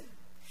sin.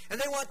 And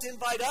they want to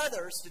invite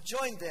others to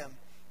join them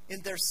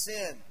in their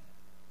sin.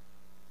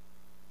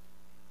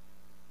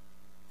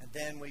 And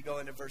then we go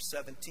into verse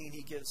 17.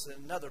 He gives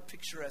another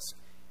picturesque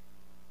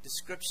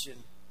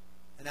description,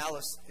 an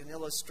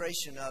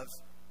illustration of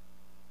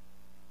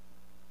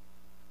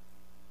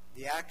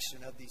the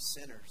action of these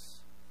sinners.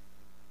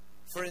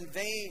 For in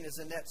vain is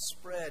a net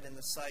spread in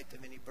the sight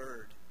of any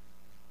bird.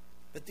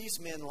 But these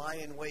men lie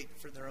in wait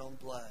for their own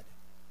blood.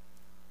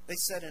 They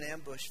set an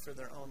ambush for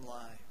their own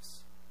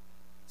lives.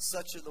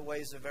 Such are the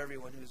ways of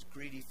everyone who is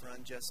greedy for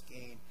unjust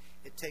gain.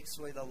 It takes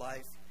away the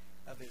life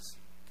of his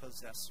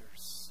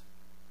possessors.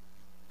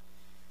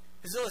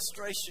 His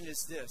illustration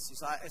is this,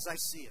 as I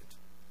see it.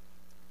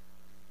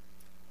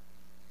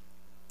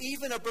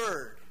 Even a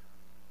bird,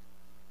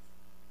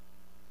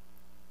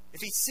 if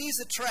he sees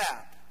a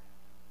trap,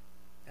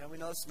 and we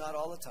know it's not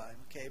all the time,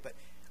 okay, but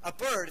a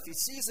bird, if he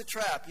sees a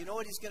trap, you know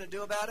what he's going to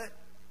do about it?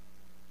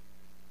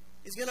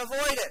 He's going to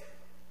avoid it.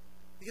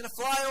 He's going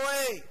to fly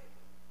away.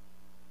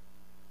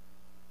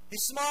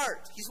 He's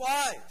smart. He's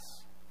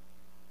wise.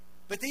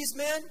 But these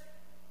men,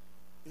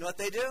 you know what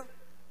they do?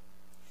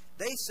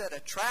 They set a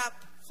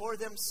trap for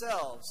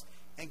themselves.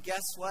 And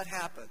guess what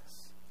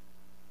happens?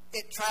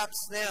 It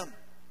traps them.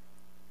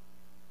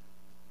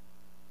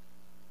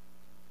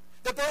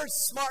 The bird's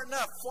smart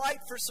enough. Flight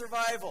for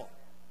survival.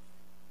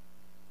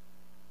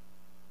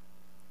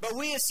 But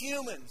we as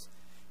humans,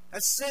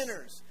 as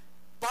sinners,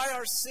 by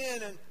our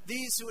sin and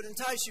these who would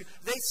entice you,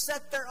 they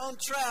set their own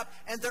trap,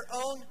 and their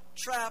own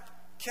trap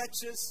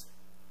catches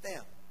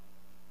them.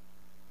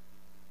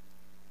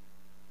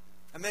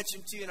 I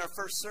mentioned to you in our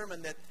first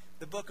sermon that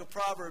the book of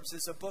Proverbs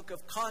is a book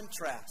of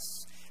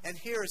contrasts. And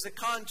here is a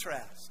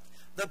contrast.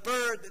 The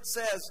bird that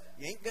says,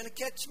 you ain't going to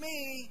catch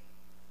me.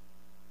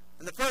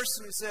 And the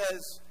person who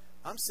says,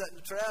 I'm setting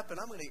a trap and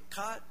I'm going to get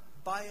caught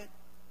by it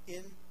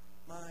in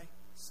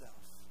myself.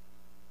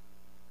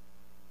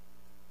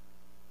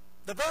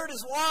 The bird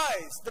is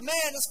wise. The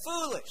man is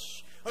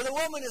foolish. Or the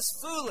woman is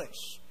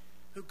foolish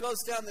who goes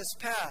down this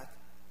path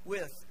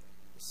with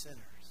the sinners.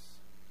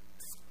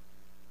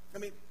 I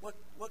mean,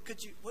 what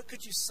What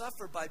could you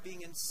suffer by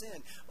being in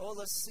sin? Oh,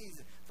 let's see.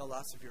 The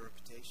loss of your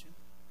reputation.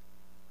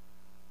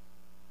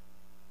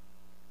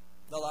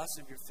 The loss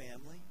of your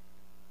family.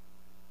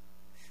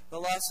 The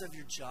loss of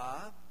your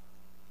job.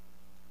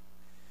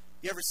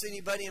 You ever see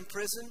anybody in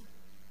prison,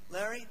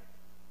 Larry?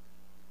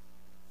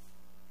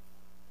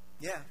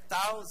 Yeah,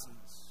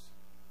 thousands.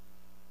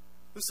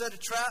 Who set a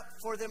trap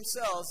for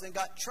themselves and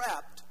got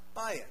trapped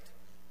by it.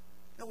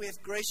 No, we have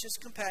gracious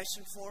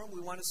compassion for them.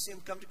 We want to see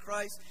them come to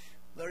Christ.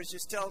 Larry's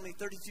just telling me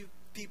 32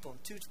 people in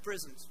 2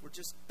 prisons were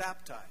just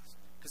baptized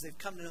because they've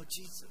come to know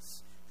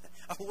Jesus.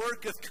 A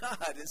work of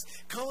God is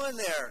going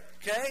there,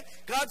 okay?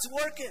 God's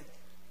working.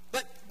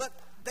 But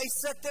they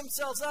set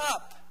themselves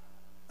up,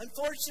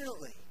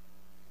 unfortunately.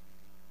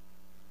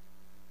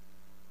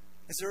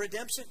 Is there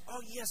redemption?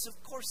 Oh, yes,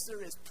 of course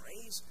there is.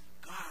 Praise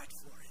God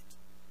for it.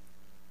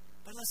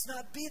 But let's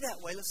not be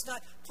that way. Let's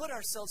not put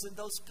ourselves in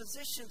those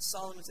positions,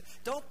 Solomon said.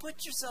 Don't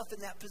put yourself in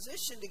that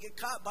position to get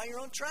caught by your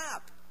own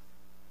trap.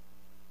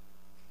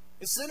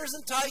 If sinners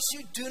entice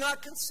you, do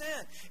not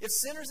consent. If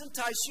sinners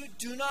entice you,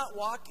 do not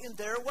walk in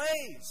their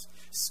ways.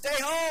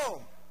 Stay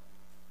home.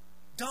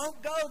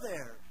 Don't go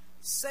there.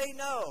 Say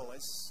no,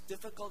 as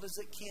difficult as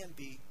it can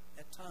be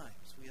at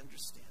times. We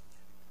understand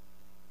that.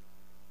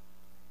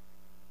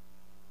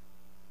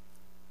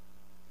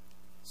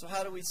 So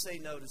how do we say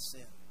no to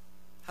sin?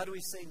 How do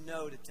we say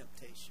no to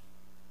temptation?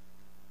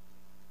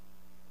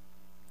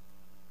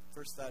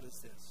 First thought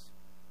is this.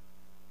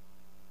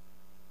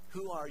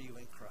 Who are you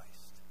in Christ?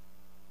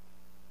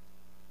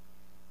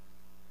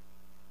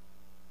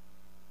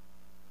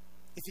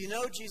 If you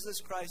know Jesus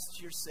Christ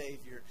as your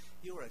Savior,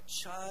 you are a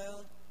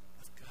child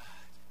of God.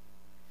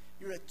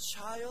 You're a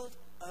child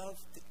of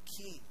the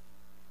King.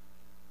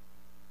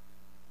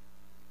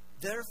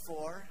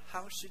 Therefore,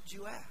 how should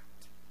you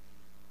act?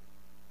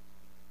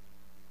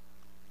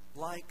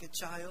 Like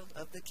a child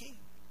of the King.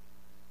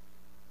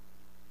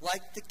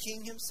 Like the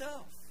King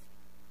himself.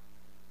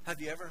 Have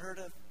you ever heard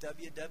of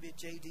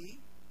WWJD?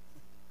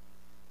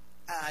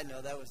 I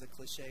know that was a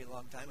cliche a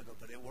long time ago,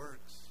 but it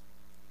works.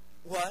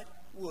 What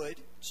would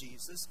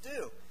Jesus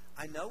do?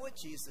 I know what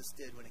Jesus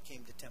did when it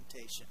came to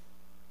temptation.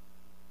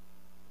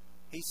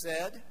 He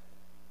said,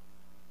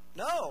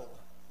 no.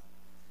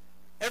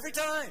 Every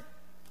time.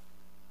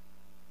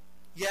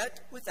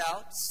 Yet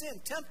without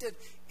sin. Tempted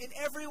in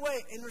every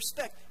way, in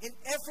respect, in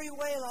every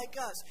way like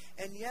us.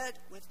 And yet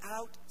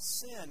without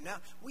sin. Now,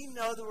 we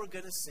know that we're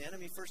going to sin.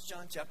 1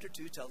 John chapter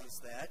 2 tells us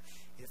that.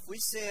 If we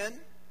sin,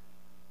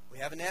 we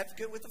have an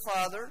advocate with the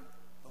Father.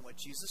 On what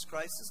Jesus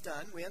Christ has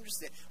done, we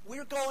understand.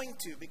 We're going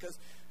to, because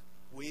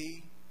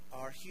we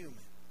are human.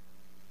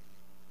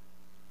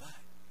 But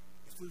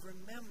if we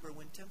remember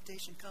when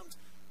temptation comes,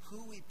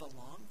 who we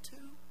belong to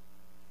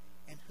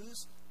and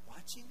who's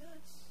watching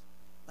us,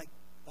 like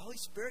the Holy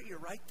Spirit, you're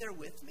right there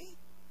with me.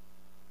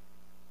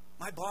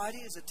 My body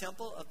is a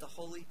temple of the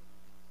Holy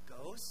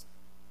Ghost.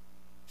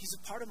 He's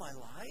a part of my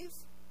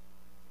life.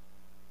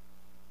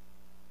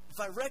 If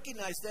I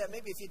recognize that,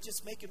 maybe if you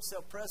just make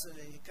himself present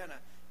and you kind of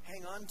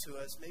hang on to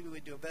us, maybe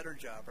we'd do a better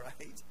job,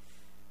 right?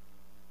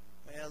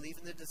 Well,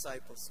 even the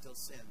disciples still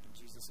sinned, and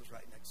Jesus was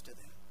right next to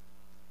them.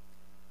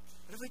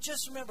 But if we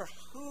just remember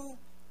who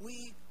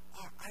we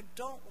are, I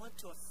don't want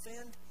to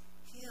offend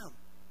him,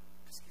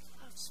 because he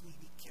loves me,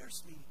 he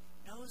cares for me,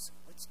 he knows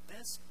what's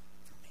best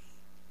for me.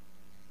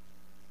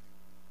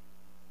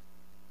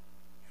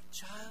 You're a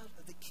child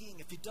of the King.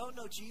 If you don't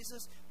know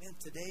Jesus, man,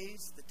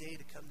 today's the day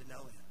to come to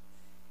know him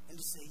and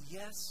to say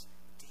yes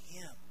to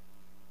him.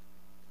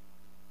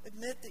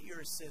 Admit that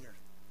you're a sinner,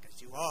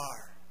 because you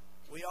are.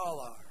 We all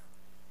are.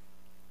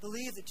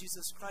 Believe that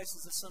Jesus Christ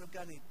is the Son of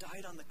God and he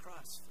died on the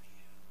cross for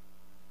you.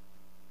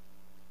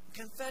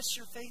 Confess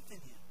your faith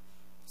in him.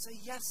 Say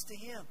yes to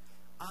him.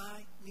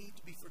 I need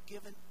to be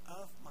forgiven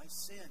of my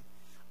sin.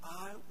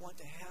 I want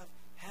to have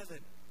heaven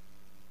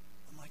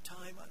when my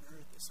time on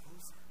earth is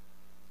over.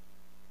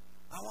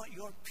 I want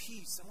your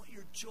peace. I want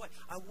your joy.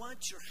 I want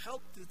your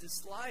help through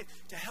this life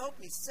to help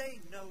me say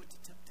no to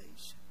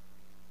temptation.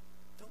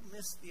 Don't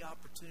miss the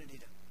opportunity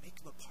to make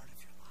him a part of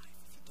your life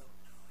if you don't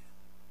know him.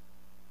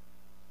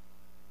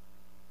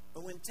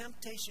 But when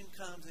temptation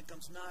comes and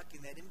comes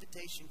knocking, that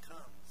invitation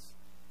comes.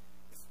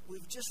 If we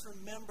just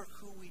remember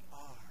who we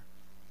are,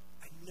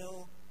 I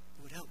know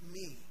it would help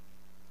me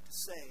to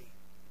say,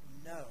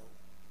 no,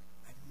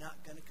 I'm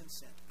not going to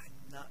consent. I'm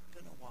not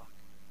going to walk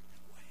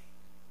that way.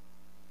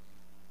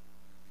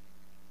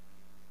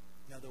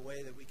 Another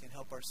way that we can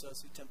help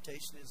ourselves through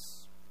temptation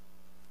is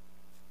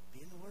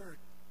be in the Word.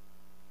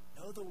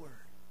 Know the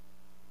Word.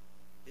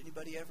 Did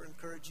anybody ever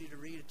encourage you to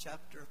read a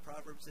chapter of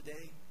Proverbs a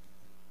day?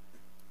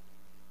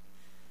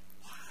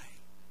 Why?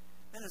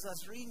 And as I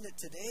was reading it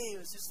today, it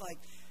was just like,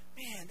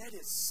 man, that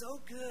is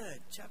so good.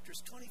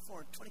 Chapters 24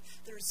 and 20.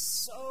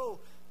 There's so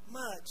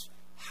much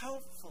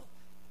helpful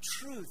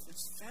truth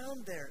that's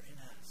found there in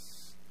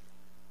us.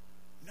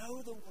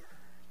 Know the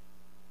Word.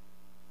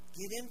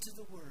 Get into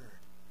the Word.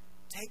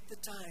 Take the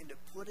time to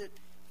put it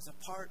as a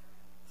part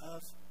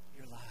of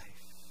your life.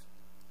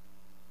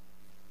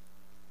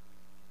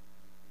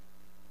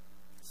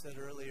 I said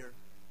earlier,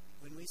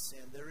 when we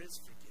sin, there is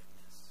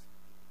forgiveness.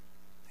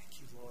 Thank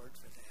you, Lord,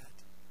 for that.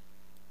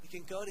 We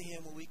can go to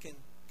Him when we can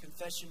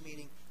confession,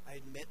 meaning I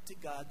admit to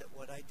God that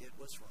what I did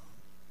was wrong.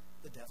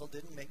 The devil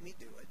didn't make me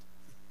do it.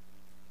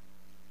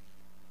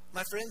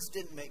 My friends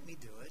didn't make me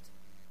do it.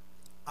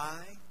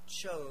 I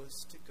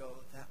chose to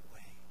go that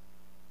way.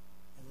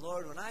 And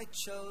Lord, when I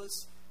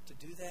chose to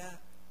do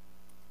that,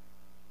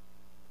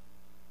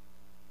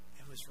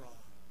 it was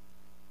wrong.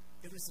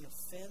 It was an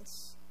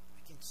offense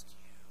against you.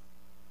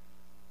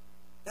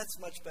 That's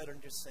much better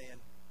than just saying,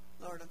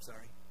 Lord, I'm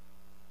sorry.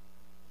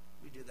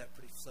 We do that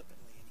pretty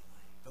flippantly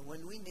anyway. But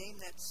when we name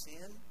that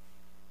sin,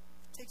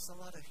 it takes a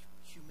lot of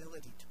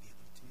humility to be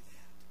able to do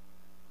that.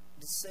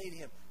 And to say to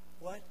Him,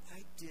 what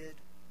I did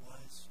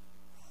was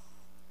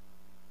wrong.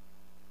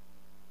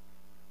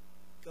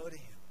 Go to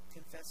Him.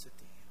 Confess it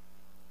to Him.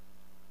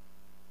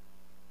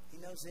 He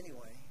knows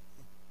anyway.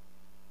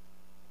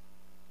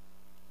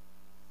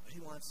 But He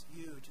wants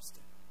you just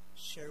to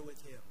share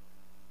with Him.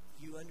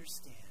 You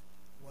understand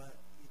what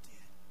you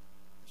did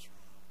was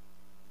wrong.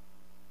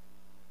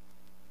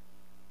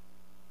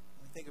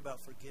 When we think about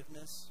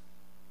forgiveness,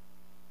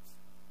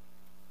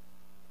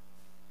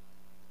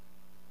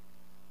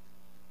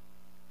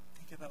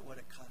 think about what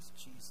it cost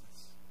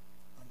Jesus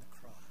on the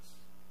cross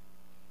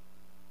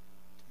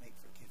to make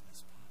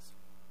forgiveness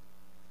possible.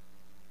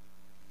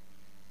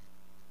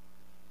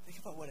 Think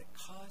about what it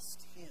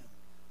cost Him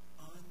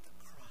on the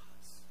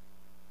cross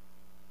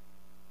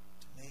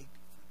to make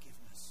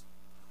forgiveness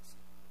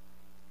possible.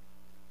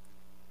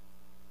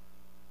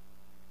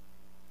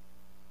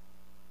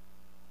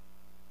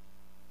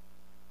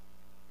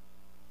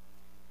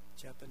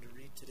 Did you happen to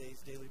read today's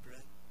Daily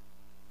Bread?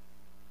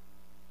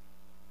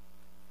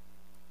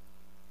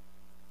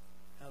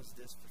 How's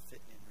this for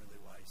fitting in really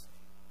wisely?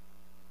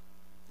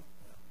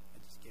 Well, I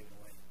just gave it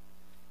away.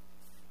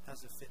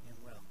 How's it fitting in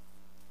well?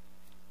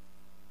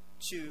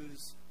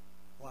 Choose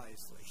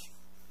wisely.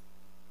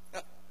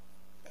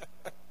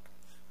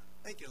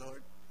 Thank you,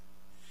 Lord.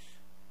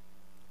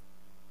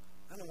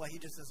 I don't know why He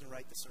just doesn't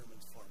write the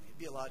sermons for me. It'd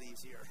be a lot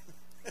easier.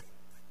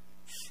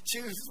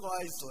 Choose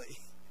wisely.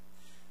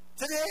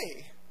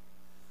 Today.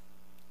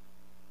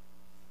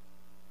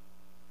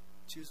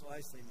 Choose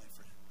wisely, my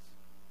friends.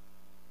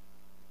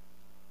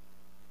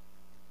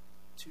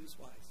 Choose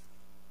wisely.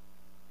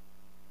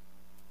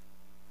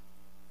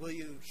 Will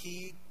you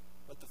heed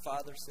what the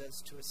Father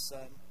says to His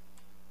Son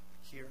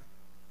here?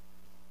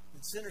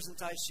 When sinners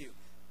entice you,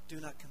 do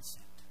not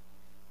consent.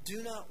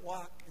 Do not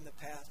walk in the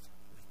path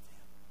with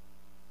them.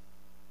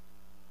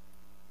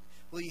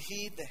 Will you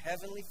heed the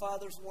Heavenly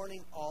Father's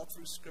warning all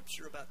through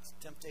Scripture about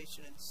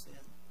temptation and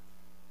sin?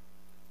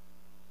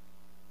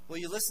 Will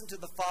you listen to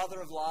the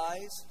father of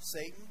lies,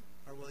 Satan,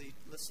 or will you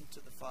listen to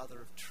the Father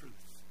of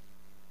truth,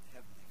 the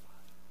Heavenly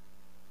Father?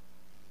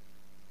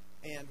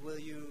 And will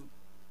you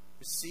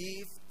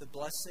receive the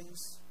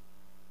blessings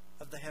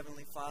of the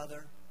Heavenly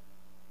Father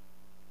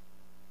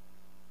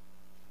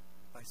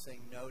by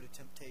saying no to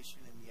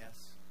temptation and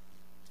yes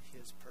to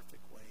His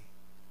perfect way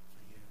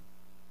for you?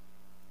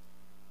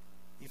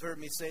 You've heard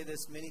me say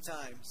this many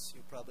times.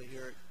 You'll probably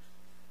hear it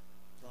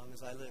as long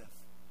as I live.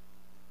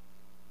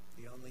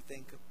 The only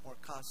thing more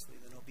costly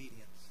than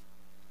obedience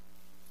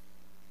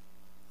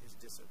is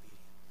disobedience.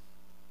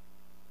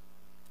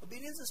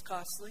 Obedience is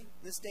costly.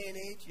 In this day and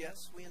age, yes,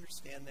 we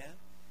understand that.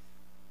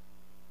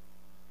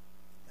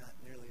 Not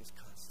nearly as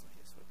costly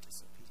as what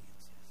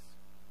disobedience is.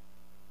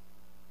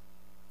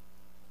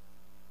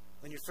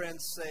 When your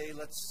friends say,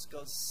 let's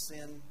go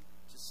sin,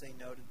 just say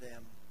no to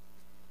them.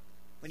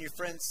 When your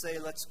friends say,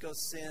 let's go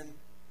sin,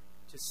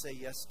 just say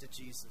yes to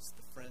Jesus,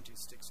 the friend who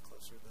sticks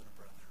closer than a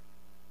brother.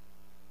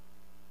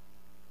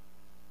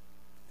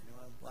 And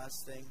one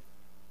last thing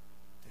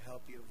to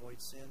help you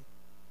avoid sin,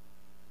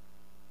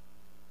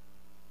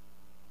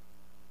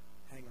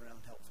 hang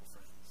around helpful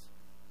friends.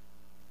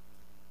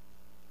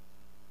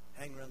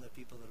 Hang around the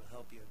people that will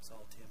help you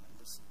exalt Him and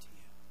listen to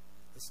you.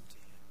 Listen to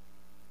Him.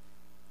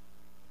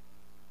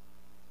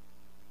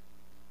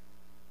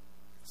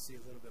 We'll see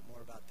a little bit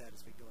more about that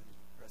as we go into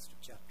the rest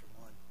of chapter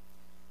 1.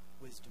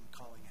 Wisdom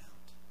calling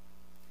out.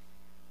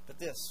 But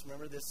this,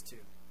 remember this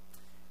too.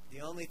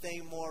 The only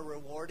thing more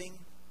rewarding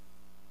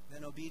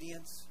than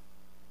obedience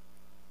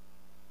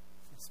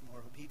is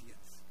more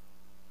obedience.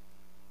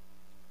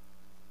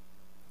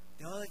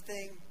 The only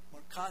thing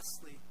more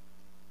costly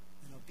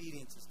than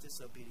obedience is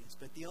disobedience.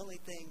 But the only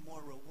thing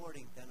more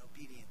rewarding than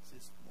obedience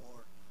is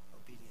more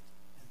obedience.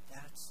 And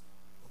that's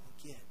what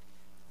we'll get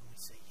when we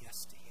say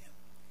yes to Him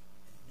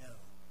and no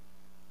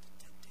to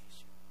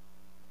temptation.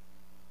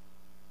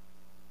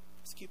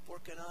 Just keep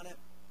working on it.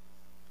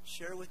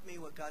 Share with me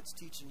what God's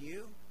teaching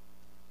you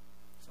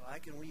so I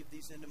can weave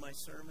these into my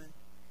sermon.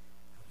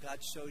 God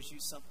shows you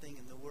something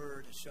in the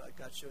Word.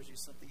 God shows you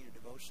something in your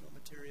devotional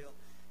material.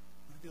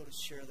 I want to be able to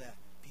share that.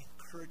 Be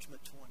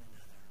encouragement to one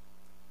another.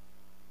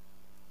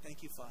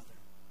 Thank you, Father.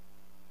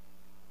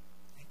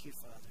 Thank you,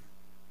 Father,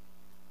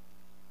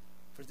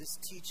 for this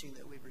teaching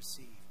that we've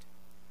received.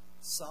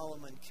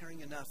 Solomon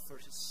caring enough for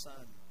his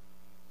son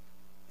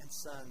and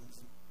sons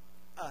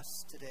and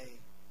us today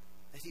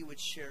that he would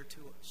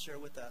share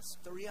with us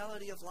the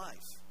reality of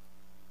life.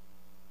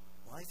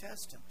 Life has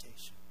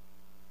temptation.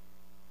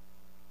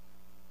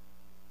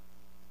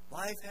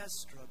 Life has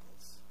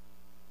struggles.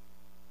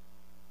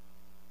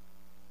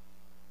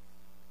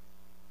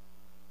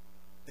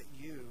 But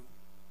you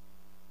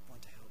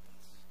want to help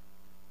us.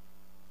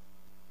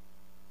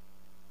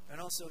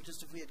 And also,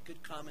 just if we had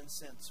good common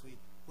sense, we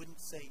wouldn't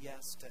say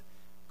yes to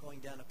going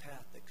down a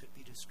path that could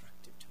be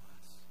destructive to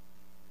us.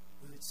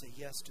 We would say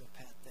yes to a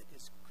path that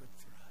is good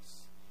for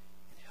us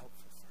and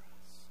helpful for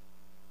us.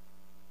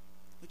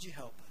 Would you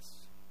help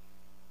us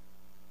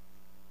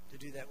to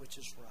do that which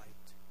is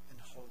right and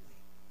holy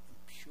and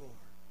pure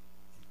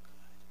and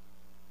good?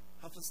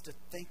 Help us to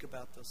think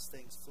about those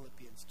things,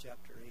 Philippians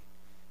chapter 8,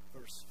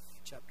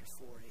 chapter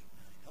 4, 8, 9.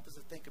 Help us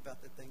to think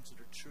about the things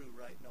that are true,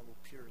 right, noble,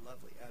 pure,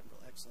 lovely,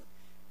 admirable, excellent,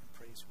 and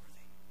praiseworthy.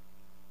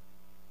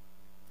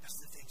 That's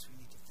the things we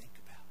need to think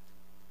about.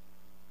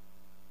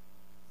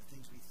 The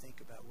things we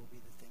think about will be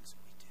the things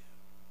that we do.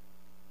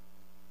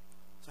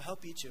 So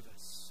help each of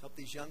us. Help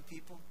these young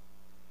people.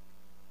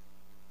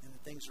 And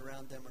the things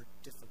around them are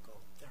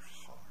difficult. They're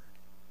hard.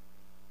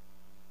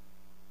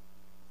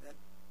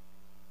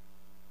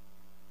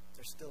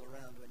 They're still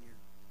around when you're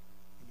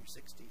in your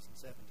 60s and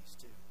 70s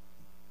too.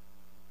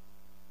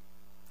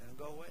 They don't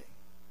go away.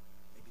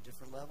 Maybe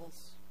different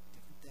levels,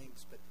 different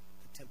things, but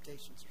the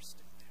temptations are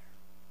still there.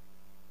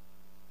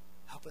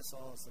 Help us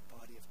all as the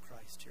body of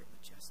Christ here at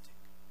Majestic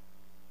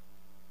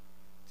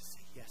to say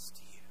yes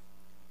to you.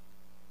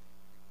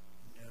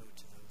 No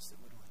to those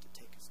that would want to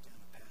take us down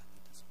a path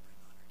that doesn't bring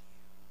honor to you.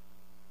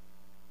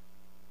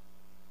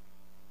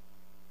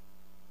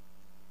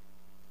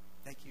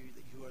 Thank you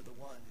that you are the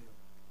one who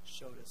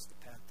showed us the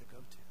path to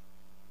go to.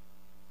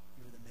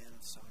 You are the man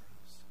of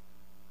sorrows,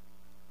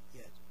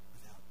 yet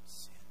without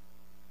sin.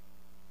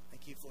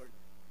 Thank you for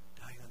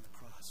dying on the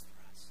cross for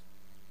us,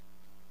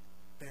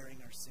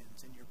 bearing our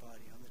sins in your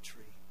body on the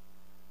tree,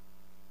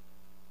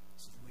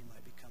 so that we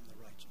might become the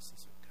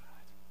righteousness of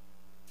God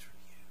through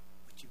you,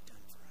 what you've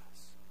done for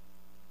us.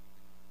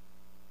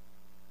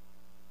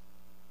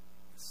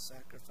 The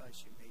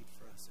sacrifice you made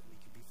for us, that we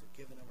could be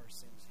forgiven of our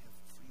sins and have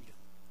freedom